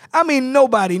help her. I mean,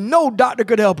 nobody, no doctor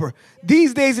could help her.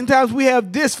 These days and times, we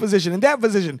have this physician and that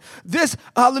physician, this,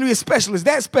 hallelujah, specialist,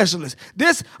 that specialist,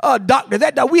 this doctor,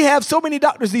 that doctor. We have so many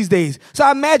doctors these days. So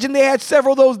I imagine they had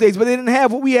several those days, but they didn't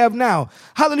have what we have now.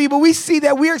 Hallelujah, but we see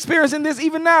that we're experiencing this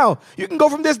even now. You can go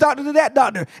from this doctor to that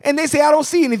doctor, and they say, I don't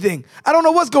see anything. I don't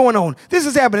know what's going on. This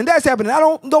is happening, that's happening. I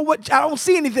don't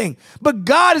see anything. But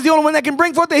God is the only one that can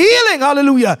bring forth the healing.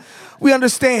 Hallelujah. We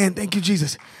understand, thank you,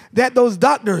 Jesus, that those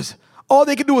doctors, all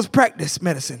they could do was practice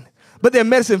medicine. But their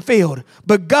medicine failed.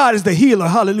 But God is the healer.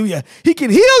 Hallelujah. He can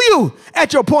heal you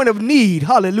at your point of need.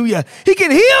 Hallelujah. He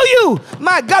can heal you.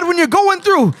 My God, when you're going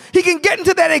through, he can get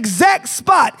into that exact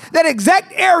spot, that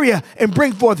exact area, and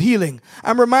bring forth healing.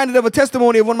 I'm reminded of a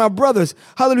testimony of one of my brothers.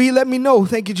 Hallelujah. He let me know.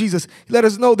 Thank you, Jesus. He let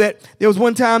us know that there was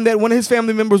one time that one of his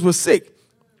family members was sick.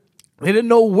 They didn't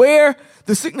know where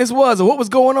the sickness was or what was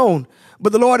going on.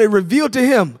 But the Lord had revealed to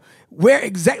him where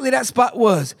exactly that spot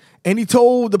was. And he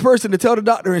told the person to tell the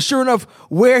doctor. And sure enough,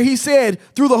 where he said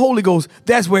through the Holy Ghost,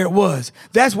 that's where it was.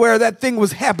 That's where that thing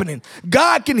was happening.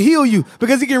 God can heal you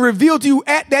because he can reveal to you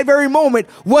at that very moment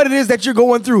what it is that you're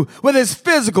going through. Whether it's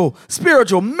physical,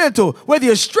 spiritual, mental, whether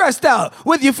you're stressed out,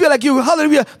 whether you feel like you're,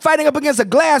 hallelujah, fighting up against a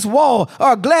glass wall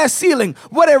or a glass ceiling,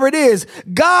 whatever it is,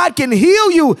 God can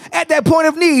heal you at that point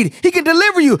of need. He can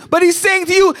deliver you. But he's saying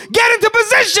to you, get into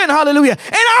position, hallelujah,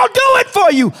 and I'll do it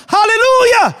for you.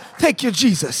 Hallelujah. Thank you,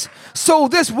 Jesus. So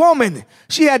this woman,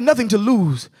 she had nothing to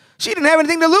lose. She didn't have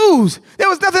anything to lose. There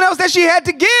was nothing else that she had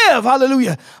to give.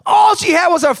 Hallelujah. All she had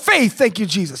was her faith. Thank you,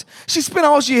 Jesus. She spent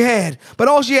all she had, but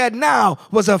all she had now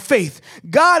was her faith.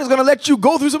 God is going to let you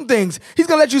go through some things. He's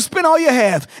going to let you spend all you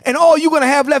have, and all you're going to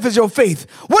have left is your faith.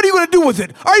 What are you going to do with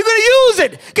it? Are you going to use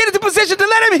it? Get into position to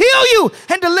let him heal you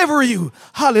and deliver you.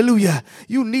 Hallelujah.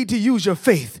 You need to use your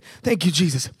faith. Thank you,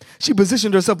 Jesus. She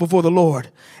positioned herself before the Lord,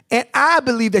 and I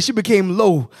believe that she became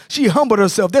low. She humbled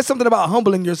herself. There's something about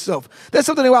humbling yourself. There's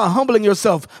something about humbling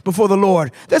yourself before the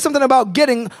Lord. There's something about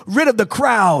getting rid of the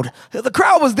crowd. crowd. The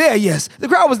crowd was there, yes. The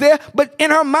crowd was there, but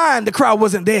in her mind, the crowd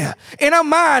wasn't there. In her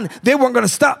mind, they weren't going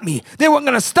to stop me. They weren't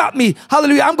going to stop me.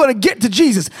 Hallelujah. I'm going to get to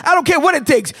Jesus. I don't care what it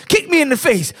takes. Kick me in the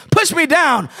face. Push me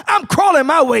down. I'm crawling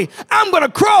my way. I'm going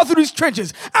to crawl through these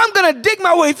trenches. I'm going to dig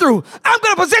my way through. I'm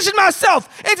going to position myself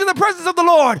into the presence of the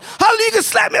Lord. Hallelujah. You can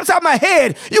slap me upside my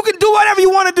head. You can do whatever you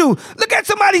want to do. Look at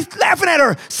somebody laughing at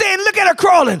her, saying, look at her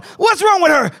crawling. What's wrong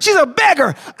with her? She's a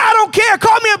beggar. I don't care.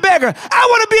 Call me a beggar. I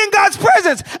want to be in God's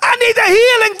presence. I need the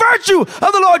healing virtue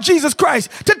of the Lord Jesus Christ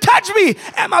to touch me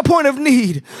at my point of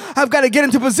need. I've got to get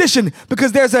into position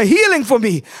because there's a healing for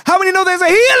me. How many know there's a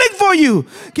healing for you?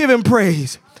 Give him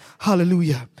praise.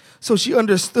 Hallelujah. So she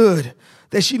understood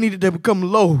that she needed to become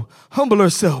low, humble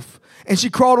herself. And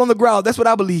she crawled on the ground. That's what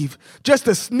I believe. Just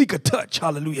to sneak a touch.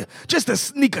 Hallelujah. Just to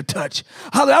sneak a touch.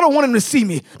 Hallelujah. I don't want him to see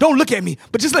me. Don't look at me.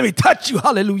 But just let me touch you.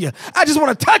 Hallelujah. I just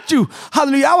want to touch you.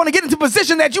 Hallelujah. I want to get into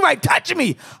position that you might touch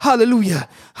me. Hallelujah.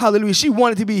 Hallelujah. She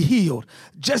wanted to be healed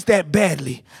just that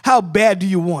badly. How bad do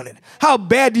you want it? How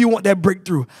bad do you want that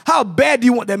breakthrough? How bad do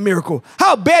you want that miracle?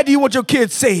 How bad do you want your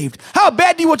kids saved? How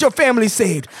bad do you want your family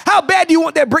saved? How bad do you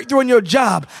want that breakthrough in your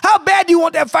job? How bad do you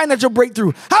want that financial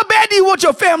breakthrough? How bad do you want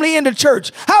your family in the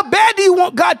church? How bad do you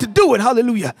want God to do it?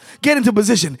 Hallelujah. Get into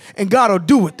position and God will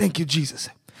do it. Thank you, Jesus.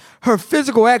 Her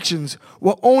physical actions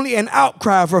were only an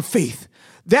outcry of her faith.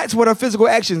 That's what her physical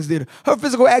actions did. Her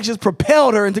physical actions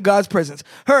propelled her into God's presence.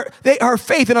 Her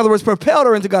faith, in other words, propelled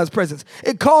her into God's presence.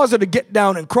 It caused her to get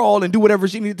down and crawl and do whatever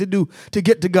she needed to do to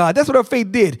get to God. That's what her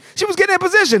faith did. She was getting in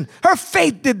position. Her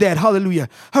faith did that. Hallelujah.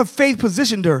 Her faith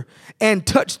positioned her and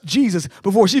touched Jesus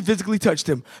before she physically touched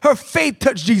him. Her faith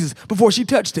touched Jesus before she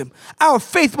touched him. Our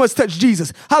faith must touch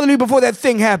Jesus. Hallelujah. Before that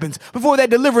thing happens, before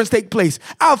that deliverance takes place,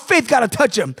 our faith got to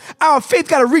touch him. Our faith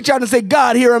got to reach out and say,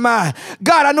 God, here am I.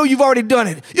 God, I know you've already done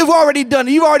it. You've already done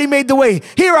it. You've already made the way.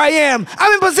 Here I am.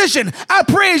 I'm in position. I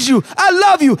praise you. I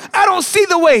love you. I don't see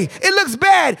the way. It looks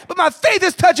bad, but my faith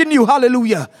is touching you.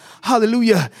 Hallelujah.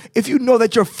 Hallelujah. If you know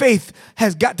that your faith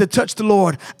has got to touch the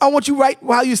Lord, I want you right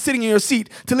while you're sitting in your seat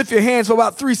to lift your hands for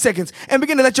about 3 seconds and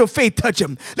begin to let your faith touch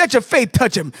him. Let your faith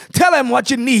touch him. Tell him what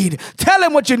you need. Tell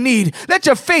him what you need. Let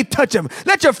your faith touch him.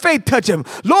 Let your faith touch him.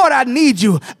 Lord, I need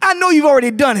you. I know you've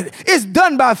already done it. It's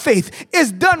done by faith.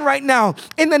 It's done right now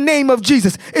in the name of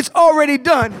Jesus. It's already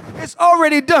done. It's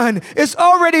already done. It's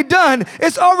already done.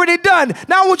 It's already done.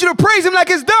 Now I want you to praise him like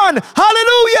it's done.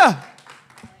 Hallelujah.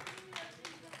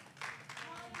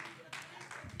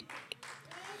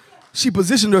 She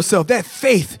positioned herself. That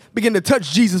faith began to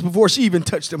touch Jesus before she even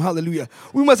touched him. Hallelujah.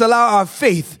 We must allow our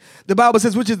faith, the Bible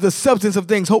says, which is the substance of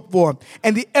things hoped for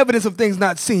and the evidence of things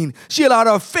not seen. She allowed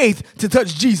her faith to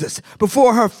touch Jesus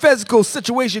before her physical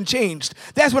situation changed.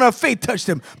 That's when her faith touched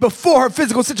him. Before her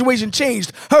physical situation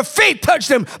changed. Her faith touched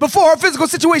him before her physical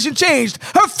situation changed.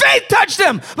 Her faith touched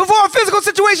him before her physical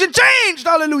situation changed.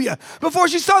 Hallelujah. Before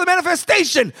she saw the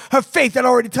manifestation, her faith had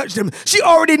already touched him. She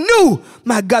already knew,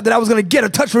 my God, that I was going to get a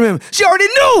touch from him. She already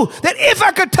knew that if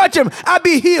I could touch him, I'd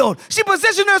be healed. She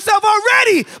positioned herself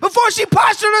already before she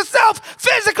postured herself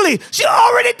physically. She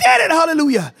already did it.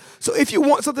 Hallelujah. So if you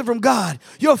want something from God,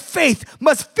 your faith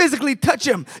must physically touch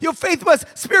him. Your faith must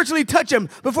spiritually touch him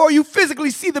before you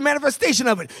physically see the manifestation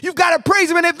of it. You've got to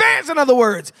praise him in advance, in other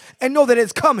words, and know that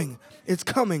it's coming. It's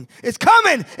coming. It's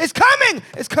coming. It's coming.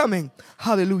 It's coming.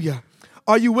 Hallelujah.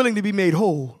 Are you willing to be made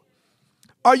whole?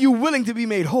 Are you willing to be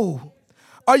made whole?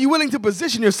 Are you willing to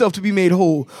position yourself to be made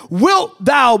whole? Wilt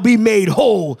thou be made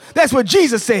whole? That's what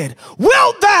Jesus said.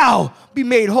 Wilt thou be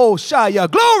made whole? Shaya.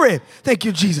 Glory. Thank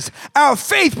you, Jesus. Our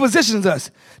faith positions us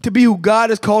to be who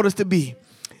God has called us to be.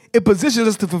 It positions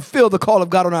us to fulfill the call of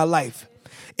God on our life.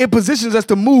 It positions us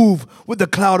to move with the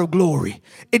cloud of glory.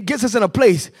 It gets us in a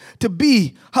place to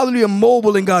be, hallelujah,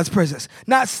 mobile in God's presence.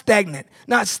 Not stagnant,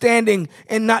 not standing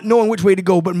and not knowing which way to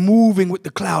go, but moving with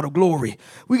the cloud of glory.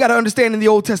 We got to understand in the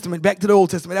Old Testament, back to the Old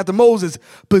Testament, after Moses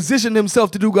positioned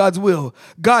himself to do God's will,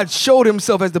 God showed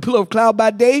himself as the pillar of cloud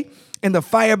by day and the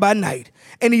fire by night.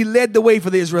 And he led the way for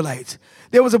the Israelites.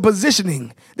 There was a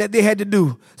positioning that they had to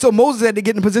do. So Moses had to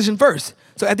get in position first.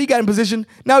 So after he got in position,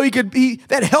 now he could be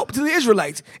that help to the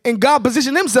Israelites. And God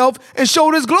positioned himself and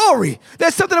showed his glory.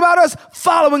 There's something about us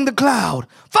following the cloud,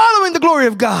 following the glory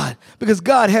of God, because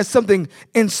God has something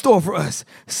in store for us.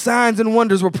 Signs and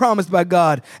wonders were promised by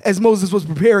God as Moses was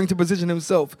preparing to position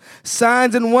himself.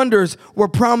 Signs and wonders were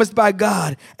promised by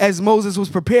God as Moses was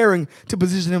preparing to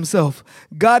position himself.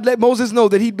 God let Moses know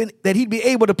that he'd be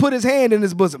able to put his hand in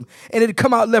his bosom and it'd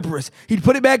come out leprous. He'd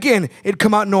put it back in, it'd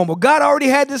come out normal. God already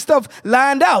had this stuff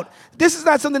lined out. This is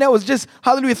not something that was just,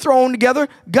 hallelujah, thrown together.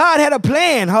 God had a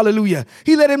plan, hallelujah.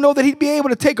 He let him know that he'd be able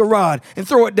to take a rod and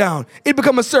throw it down. It'd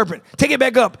become a serpent. Take it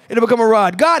back up. It'll become a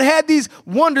rod. God had these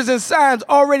wonders and signs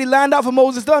already lined out for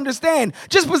Moses to understand.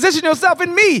 Just position yourself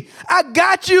in me. I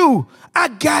got you. I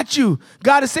got you.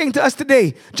 God is saying to us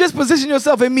today, just position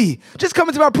yourself in me. Just come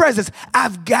into my presence.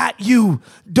 I've got you.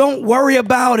 Don't worry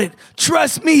about it.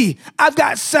 Trust me. I've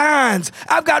got signs.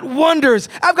 I've got wonders.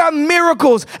 I've got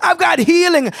miracles. I've got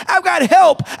healing. I've got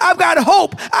help. I've got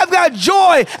hope. I've got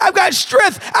joy. I've got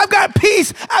strength. I've got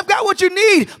peace. I've got what you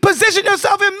need. Position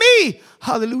yourself in me.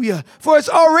 Hallelujah. For it's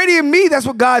already in me. That's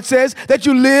what God says, that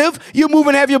you live, you move,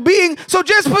 and have your being. So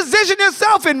just position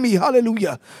yourself in me.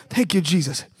 Hallelujah. Thank you,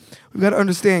 Jesus. We've got to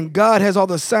understand God has all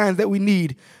the signs that we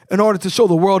need in order to show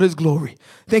the world his glory.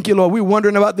 Thank you, Lord. We're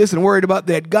wondering about this and worried about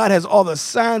that. God has all the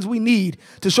signs we need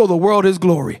to show the world his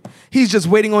glory. He's just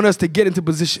waiting on us to get into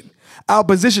position. Our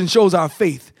position shows our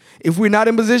faith. If we're not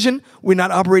in position, we're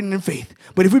not operating in faith.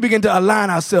 But if we begin to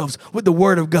align ourselves with the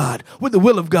word of God, with the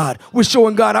will of God, we're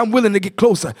showing God, I'm willing to get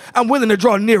closer. I'm willing to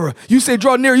draw nearer. You say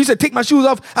draw nearer. You said take my shoes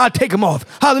off. I'll take them off.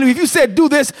 Hallelujah. If you said do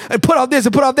this and put off this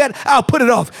and put off that, I'll put it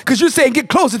off. Because you're saying get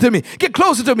closer to me. Get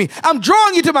closer to me. I'm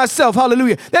drawing you to myself.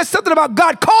 Hallelujah. There's something about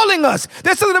God calling us.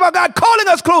 There's something about God calling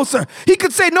us closer. He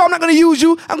could say, no, I'm not going to use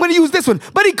you. I'm going to use this one.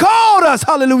 But he called us.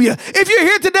 Hallelujah. If you're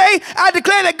here today, I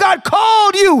declare that God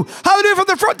called you. Hallelujah. From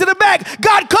the front to the back.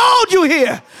 God called you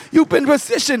here. You've been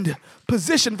positioned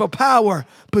for power,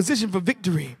 positioned for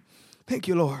victory. Thank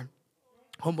you, Lord.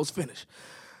 Almost finished.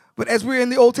 But as we're in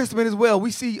the Old Testament as well, we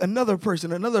see another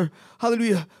person, another,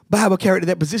 hallelujah, Bible character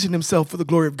that positioned himself for the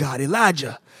glory of God.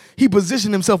 Elijah. He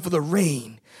positioned himself for the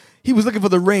rain. He was looking for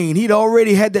the rain. He'd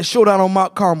already had that showdown on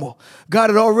Mount Carmel.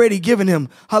 God had already given him,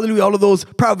 hallelujah, all of those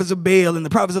prophets of Baal and the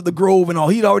prophets of the grove and all.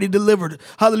 He'd already delivered.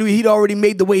 Hallelujah. He'd already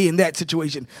made the way in that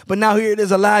situation. But now here it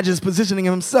is, Elijah's positioning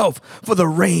himself for the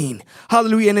rain.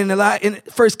 Hallelujah. And in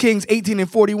 1 Kings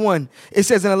 18:41, it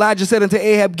says, and Elijah said unto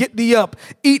Ahab, get thee up,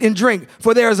 eat and drink,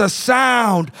 for there is a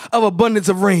sound of abundance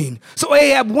of rain. So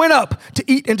Ahab went up to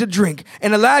eat and to drink.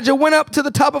 And Elijah went up to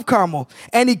the top of Carmel,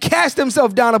 and he cast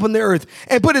himself down upon the earth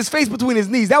and put his face between his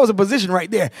knees. That was a position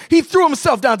right there. He threw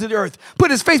himself down to the earth,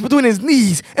 put his face between his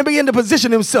knees, and began to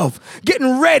position himself,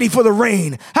 getting ready for the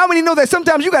rain. How many know that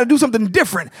sometimes you got to do something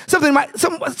different? Somebody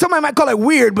might call it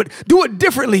weird, but do it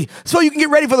differently so you can get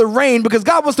ready for the rain, because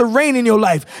God wants to reign in your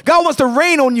life. God wants to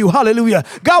reign on you. Hallelujah.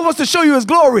 God wants to show you his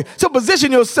glory. So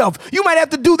position yourself. You might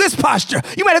have to do this posture.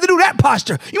 You might have to do that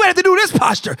posture. You might have to do this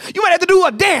posture. You might have to do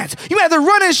a dance. You might have to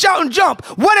run and shout and jump.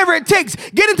 Whatever it takes,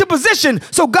 get into position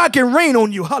so God can reign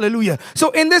on you. Hallelujah.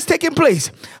 So in this taking place,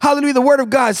 hallelujah, the word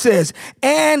of God says,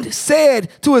 and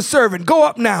said to his servant, go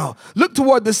up now, look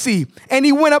toward the sea. And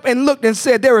he went up and looked and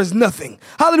said, there is nothing.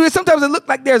 Hallelujah. Sometimes it looks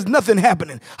like there's nothing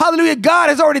happening. Hallelujah. God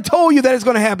has already told you that it's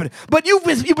going to happen. But you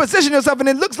position yourself and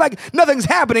it looks like nothing's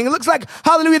happening. It looks like,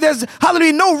 hallelujah, there's,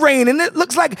 hallelujah, no rain. And it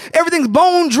looks like everything's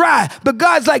bone dry. But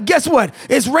God's like, guess what?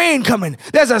 It's rain coming.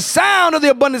 There's a sound of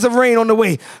the abundance of rain on the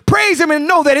way. Praise him and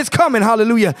know that it's coming.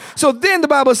 Hallelujah. So then the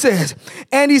Bible says,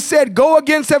 and he said, go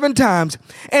again 7 times.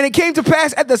 And it came to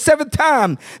pass at the 7th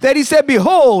time that he said,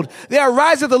 behold, there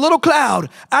ariseth a little cloud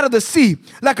out of the sea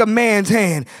like a man's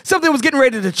hand. Something was getting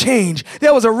ready to change.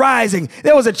 There was a rising.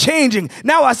 There was a changing.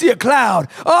 Now I see a cloud.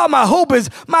 Oh, my hope is,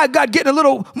 my God, getting a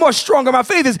little more stronger. My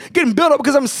faith is getting built up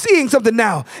because I'm seeing something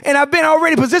now. And I've been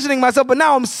already positioning myself, but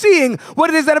now I'm seeing what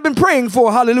it is that I've been praying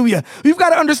for. Hallelujah. You've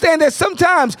got to understand that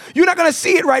sometimes you're not going to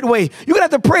see it right away. You're going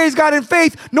to have to praise God in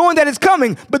faith, knowing that it's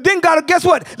coming. But then God, guess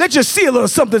what? Let you see a little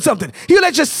something. He'll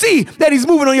let you see that he's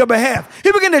moving on your behalf.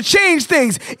 He'll begin to change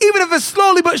things. Even if it's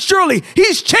slowly but surely,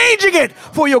 he's changing it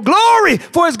for your glory,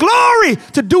 for his glory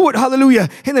to do it. Hallelujah.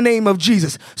 In the name of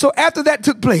Jesus. So after that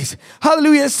took place,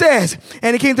 hallelujah, it says,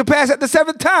 and it came to pass at the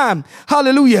 7th time,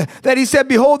 hallelujah, that he said,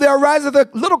 behold, there ariseth a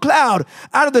little cloud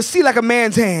out of the sea like a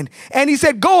man's hand. And he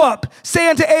said, go up, say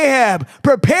unto Ahab,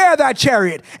 prepare thy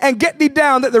chariot and get thee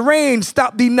down that the rain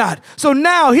stop thee not. So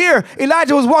now here,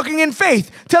 Elijah was walking in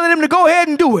faith, telling him to go ahead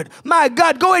and do it. My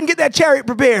God, go ahead and get that chariot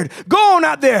prepared. Go on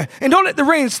out there and don't let the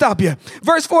rain stop you.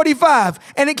 Verse 45,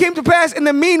 and it came to pass in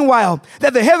the meanwhile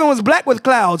that the heaven was black with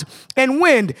clouds and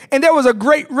wind, and there was a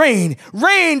great rain.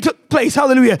 Rain took place.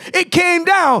 Hallelujah. It came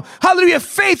down. Hallelujah.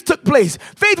 Faith took place.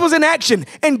 Faith was in action,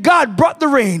 and God brought the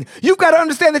rain. You've got to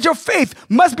understand that your faith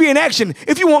must be in action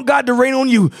if you want God to rain on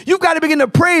you. You've got to begin to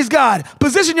praise God.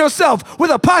 Position yourself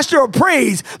with a posture of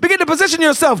praise. Begin to position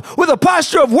yourself with a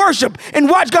posture of worship and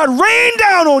watch God rain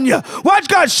down on you. Watch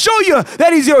God show you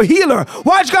that he's your healer.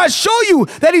 Watch God show you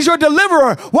that he's your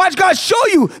deliverer. Watch God show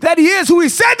you that he is who he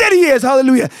said that he is.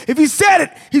 Hallelujah. If he said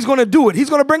it, he's going to do it. He's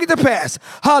going to bring it to pass.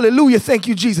 Hallelujah. Thank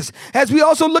you, Jesus. As we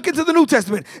also look into the New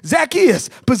Testament, Zacchaeus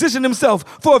positioned himself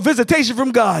for a visitation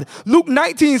from God. Luke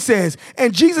 19 says,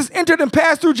 and Jesus entered and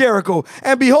passed through Jericho.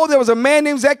 And behold, there was a man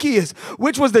named Zacchaeus,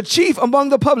 which was the chief among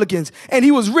the publicans. And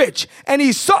he was rich, and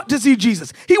he sought to see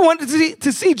Jesus. He wanted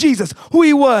to see Jesus, who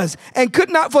he was, and could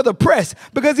not for the press,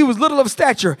 because he was little of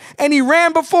stature. And he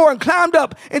ran before and climbed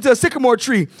up into a sycamore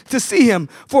tree to see him,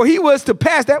 for he was to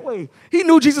pass that way. He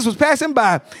knew Jesus was passing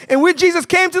by. And when Jesus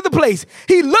came to the place,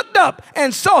 he looked up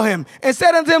and saw him and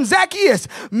said unto him, Zacchaeus,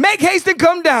 make haste and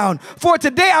come down, for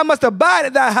today I must abide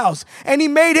at thy house. And he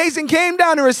made haste and came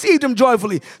down and received him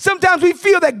joyfully. Sometimes we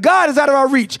feel that God is out of our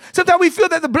reach. Sometimes we feel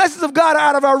that the blessings of God are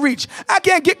out of our reach. I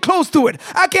can't get close to it.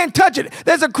 I can't touch it.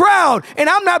 There's a crowd, and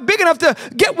I'm not big enough to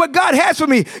get what God has for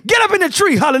me. Get up in the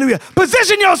tree. Hallelujah.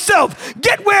 Position yourself.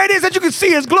 Get where it is that you can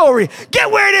see his glory.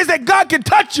 Get where it is that God can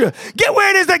touch you. Get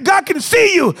where it is that God can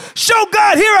see you. Show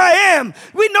God, here I am.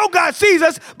 We know God sees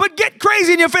us, but get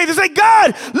crazy in your faith and say,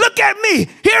 God, look at me.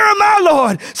 Here am I,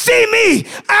 Lord. See me.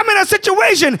 I'm in a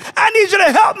situation. I need you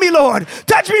to help me, Lord.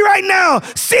 Touch me right now.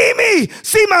 See me.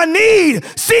 See my need.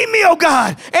 See me, oh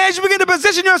God. As you begin to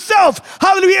position yourself,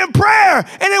 hallelujah, in prayer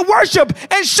and in worship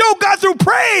and show God through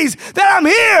praise that I'm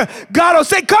here, God will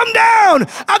say, come down.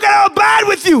 I got to abide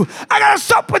with you. I got to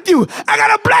sup with you. I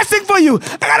got a blessing for you.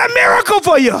 I got a miracle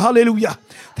for you. Hallelujah.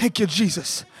 Thank you,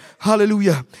 Jesus.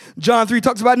 Hallelujah. John 3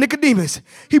 talks about Nicodemus.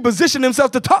 He positioned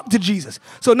himself to talk to Jesus.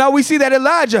 So now we see that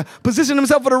Elijah positioned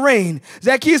himself for the rain.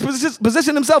 Zacchaeus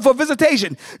positioned himself for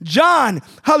visitation. John,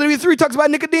 hallelujah, 3 talks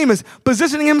about Nicodemus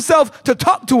positioning himself to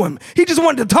talk to him. He just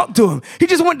wanted to talk to him. He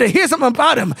just wanted to hear something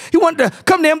about him. He wanted to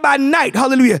come to him by night,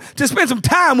 hallelujah, to spend some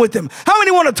time with him. How many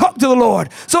want to talk to the Lord?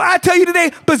 So I tell you today,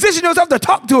 position yourself to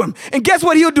talk to him. And guess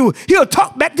what he'll do? He'll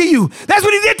talk back to you. That's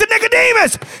what he did to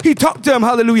Nicodemus. He talked to him,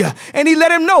 hallelujah, and he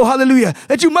let him know, hallelujah,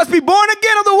 that you must be born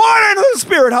again of the water and of the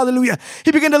Spirit, hallelujah.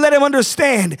 He began to let him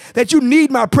understand that you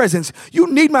need my presence. You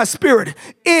need my Spirit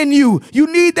in you.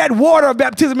 You need that water of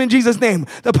baptism in Jesus' name,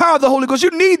 the power of the Holy Ghost. You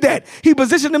need that. He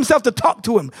positioned himself to talk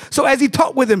to him. So as he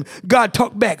talked with him, God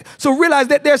talked back. So realize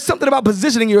that there's something about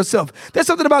positioning yourself. There's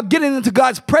something about getting into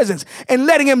God's presence and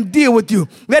letting him deal with you,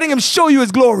 letting him show you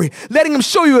his glory, letting him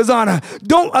show you his honor.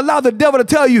 Don't allow the devil to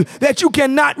tell you that you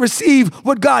cannot receive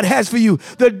what God has for you.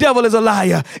 The devil is a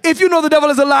liar. If you know the devil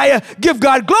is a liar, give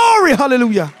God glory.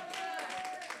 Hallelujah.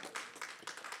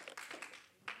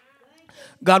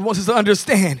 God wants us to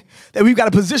understand that we've got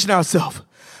to position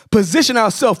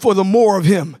ourselves for the more of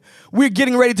him. We're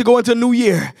getting ready to go into a new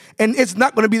year, and it's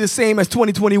not going to be the same as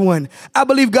 2021. I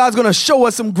believe God's going to show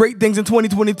us some great things in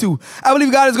 2022. I believe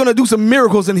God is going to do some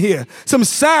miracles in here, some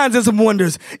signs and some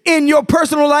wonders in your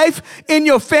personal life, in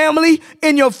your family,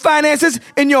 in your finances,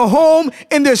 in your home,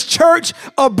 in this church,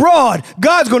 abroad.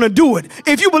 God's going to do it.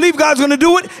 If you believe God's going to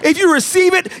do it, if you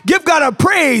receive it, give God a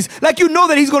praise like you know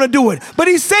that he's going to do it. But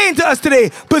he's saying to us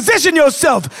today, position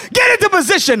yourself. Get into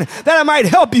position that I might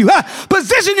help you.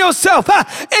 Position yourself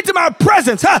into my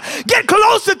presence. Get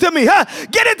closer to me.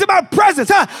 Get into my presence.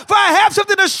 For I have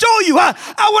something to show you.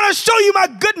 I want to show you my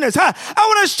goodness. I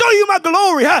want to show you my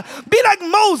glory. Be like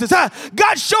Moses.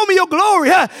 God, show me your glory.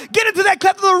 Get into that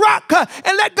cleft of the rock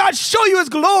and let God show you his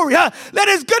glory. Let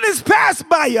his goodness pass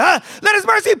by you. Let his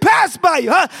mercy pass by you.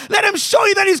 Let him show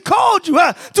you that he's called you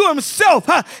to himself.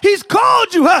 He's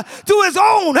called you to his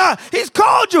own. He's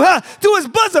called you to his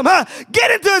bosom. Get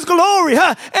into his glory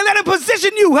and let him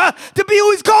position you to be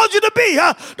who he's called you to be.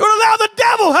 Don't allow the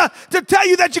devil to tell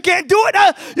you that you can't do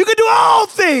it. You can do all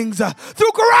things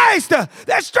through Christ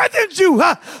that strengthens you.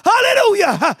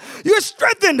 Hallelujah. You're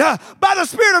strengthened by the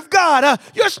Spirit of God.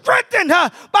 You're strengthened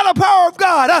by the power of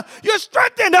God. You're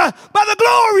strengthened by the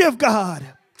glory of God.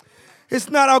 It's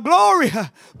not our glory,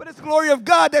 but it's the glory of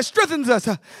God that strengthens us.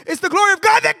 It's the glory of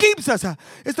God that keeps us.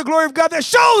 It's the glory of God that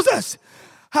shows us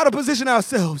how to position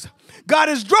ourselves. God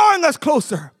is drawing us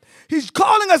closer. He's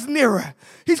calling us nearer.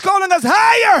 He's calling us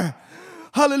higher.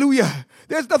 Hallelujah.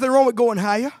 There's nothing wrong with going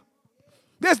higher.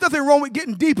 There's nothing wrong with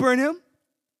getting deeper in him.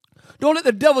 Don't let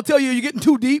the devil tell you you're getting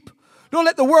too deep. Don't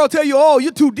let the world tell you, oh,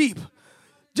 you're too deep.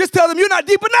 Just tell them you're not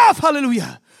deep enough.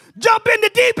 Hallelujah. Jump in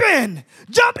the deep end.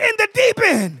 Jump in the deep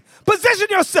end. Position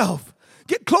yourself.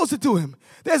 Get closer to him.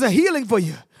 There's a healing for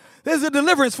you. There's a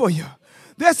deliverance for you.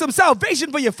 There's some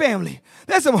salvation for your family.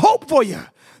 There's some hope for you.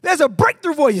 There's a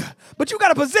breakthrough for you. But you got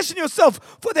to position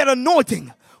yourself for that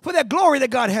anointing, for that glory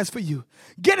that God has for you.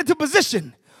 Get into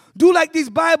position. Do like these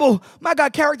Bible, my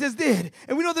God, characters did.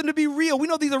 And we know them to be real. We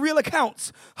know these are real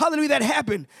accounts. Hallelujah, that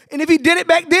happened. And if he did it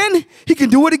back then, he can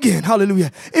do it again.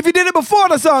 Hallelujah. If he did it before,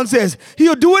 the song says,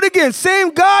 he'll do it again.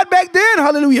 Same God back then.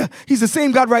 Hallelujah. He's the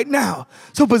same God right now.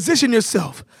 So position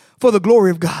yourself for the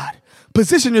glory of God.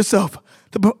 Position yourself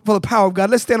for the power of God.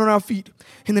 Let's stand on our feet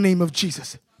in the name of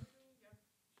Jesus.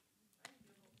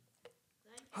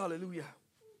 Hallelujah.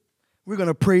 We're going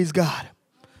to praise God.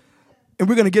 And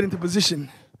we're going to get into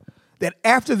position that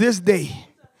after this day,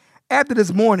 after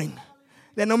this morning,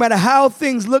 that no matter how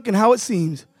things look and how it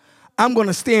seems, I'm going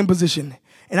to stay in position.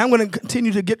 And I'm going to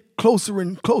continue to get closer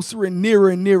and closer and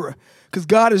nearer because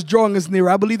God is drawing us nearer.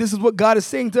 I believe this is what God is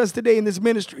saying to us today in this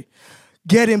ministry.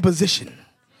 Get in position.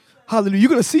 Hallelujah. You're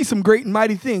going to see some great and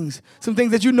mighty things, some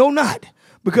things that you know not,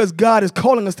 because God is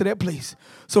calling us to that place.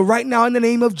 So right now, in the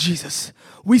name of Jesus,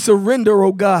 we surrender,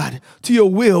 oh God, to your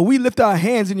will. We lift our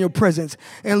hands in your presence.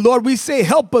 And Lord, we say,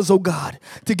 help us, oh God,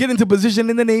 to get into position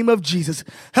in the name of Jesus.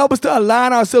 Help us to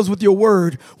align ourselves with your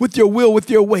word, with your will, with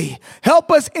your way. Help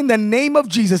us in the name of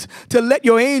Jesus to let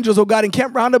your angels, oh God,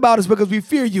 encamp round about us because we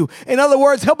fear you. In other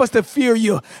words, help us to fear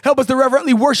you. Help us to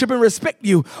reverently worship and respect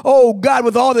you. Oh God,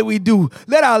 with all that we do,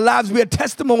 let our lives be a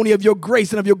testimony of your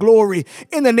grace and of your glory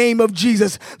in the name of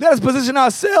Jesus. Let us position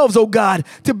ourselves, oh God,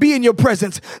 to be in your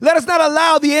presence. Let us not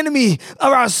allow the enemy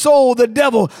of our soul, the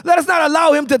devil, let us not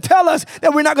allow him to tell us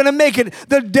that we're not going to make it.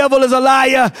 The devil is a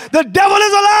liar. The devil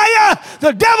is a liar.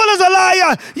 The devil is a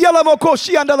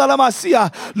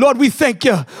liar. Lord, we thank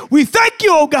you. We thank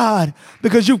you, oh God,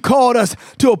 because you've called us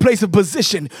to a place of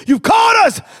position. You've called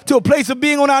us to a place of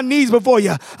being on our knees before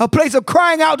you, a place of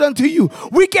crying out unto you.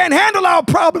 We can't handle our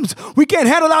problems. We can't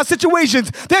handle our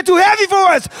situations. They're too heavy for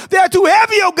us. They're too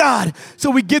heavy, oh God.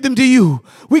 So we give them to you.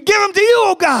 We give them to you,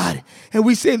 oh God. And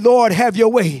we say, Lord, have your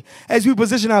way as we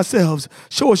position ourselves.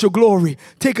 Show us your glory.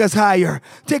 Take us higher.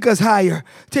 Take us higher.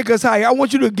 Take us higher. I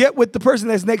want you to get with the person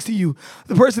that's next to you,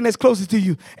 the person that's closest to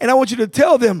you. And I want you to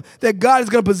tell them that God is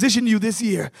going to position you this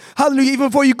year. Hallelujah. Even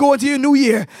before you go into your new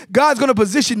year, God's going to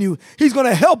position you. He's going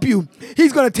to help you.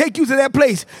 He's going to take you to that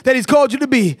place that he's called you to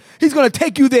be. He's going to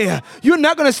take you there. You're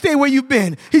not going to stay where you've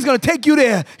been. He's going to take you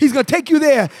there. He's going to take you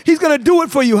there. He's going to do it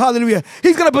for you. Hallelujah.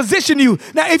 He's going to position you.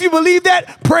 Now, if you believe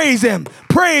that, praise him.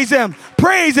 Praise him.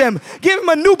 Praise him. Give him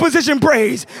a new position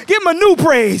praise. Give him a new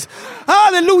praise.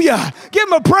 Hallelujah. Give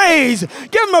him a praise.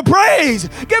 Give him a praise.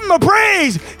 Give him a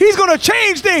praise. He's going to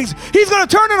change things. He's going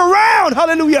to turn it around.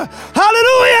 Hallelujah.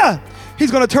 Hallelujah.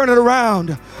 He's going to turn it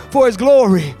around for his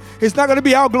glory. It's not going to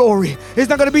be our glory. It's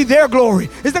not going to be their glory.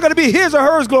 It's not going to be his or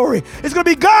hers glory. It's going to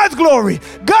be God's glory.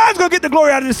 God's going to get the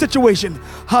glory out of this situation.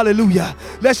 Hallelujah.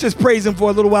 Let's just praise him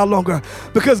for a little while longer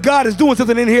because God is doing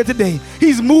something in here today.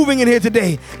 He's moving in here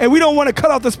today. And we don't want to cut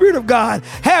off the Spirit of God.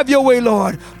 Have your way,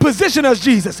 Lord. Position us,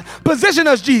 Jesus. Position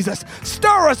us, Jesus.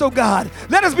 Stir us, oh God.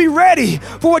 Let us be ready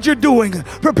for what you're doing.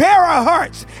 Prepare our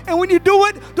hearts. And when you do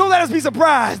it, don't let us be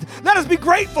surprised. Let us be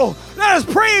grateful. Let us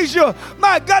praise you.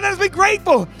 My God, let us be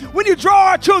grateful. When you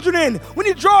draw our children in, when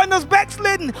you draw in those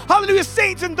backslidden, hallelujah,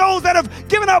 saints and those that have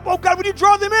given up, oh God, when you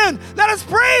draw them in, let us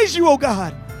praise you, oh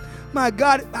God. My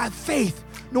God, by faith,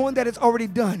 knowing that it's already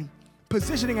done,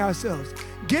 positioning ourselves,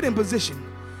 get in position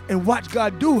and watch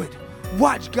God do it.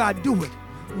 Watch God do it.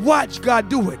 Watch God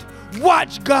do it.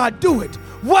 Watch God do it.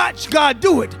 Watch God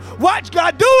do it. Watch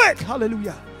God do it.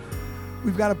 Hallelujah.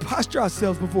 We've got to posture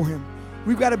ourselves before him.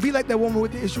 We've got to be like that woman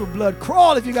with the issue of blood.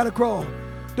 Crawl if you got to crawl.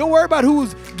 Don't worry about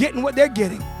who's getting what they're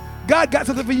getting. God got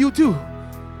something for you too.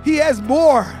 He has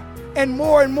more and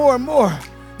more and more and more.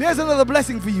 There's another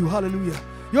blessing for you. Hallelujah.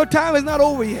 Your time is not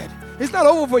over yet. It's not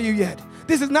over for you yet.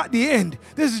 This is not the end.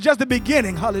 This is just the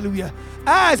beginning. Hallelujah.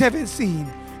 Eyes haven't seen.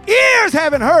 Ears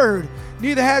haven't heard.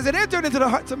 Neither has it entered into the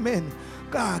hearts of men.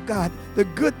 God, the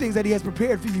good things that he has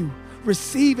prepared for you.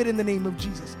 Receive it in the name of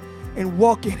Jesus and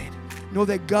walk in it. Know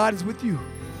that God is with you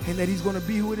and that he's going to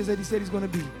be who it is that he said he's going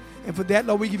to be. And for that,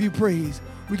 Lord, we give you praise.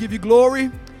 We give you glory,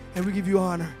 and we give you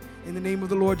honor. In the name of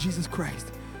the Lord Jesus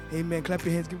Christ. Amen. Clap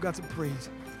your hands. Give God some praise.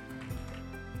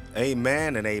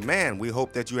 Amen and amen. We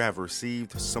hope that you have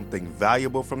received something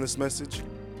valuable from this message.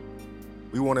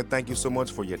 We want to thank you so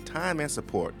much for your time and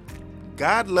support.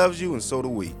 God loves you, and so do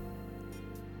we.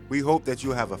 We hope that you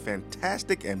have a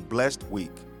fantastic and blessed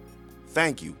week.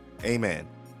 Thank you. Amen.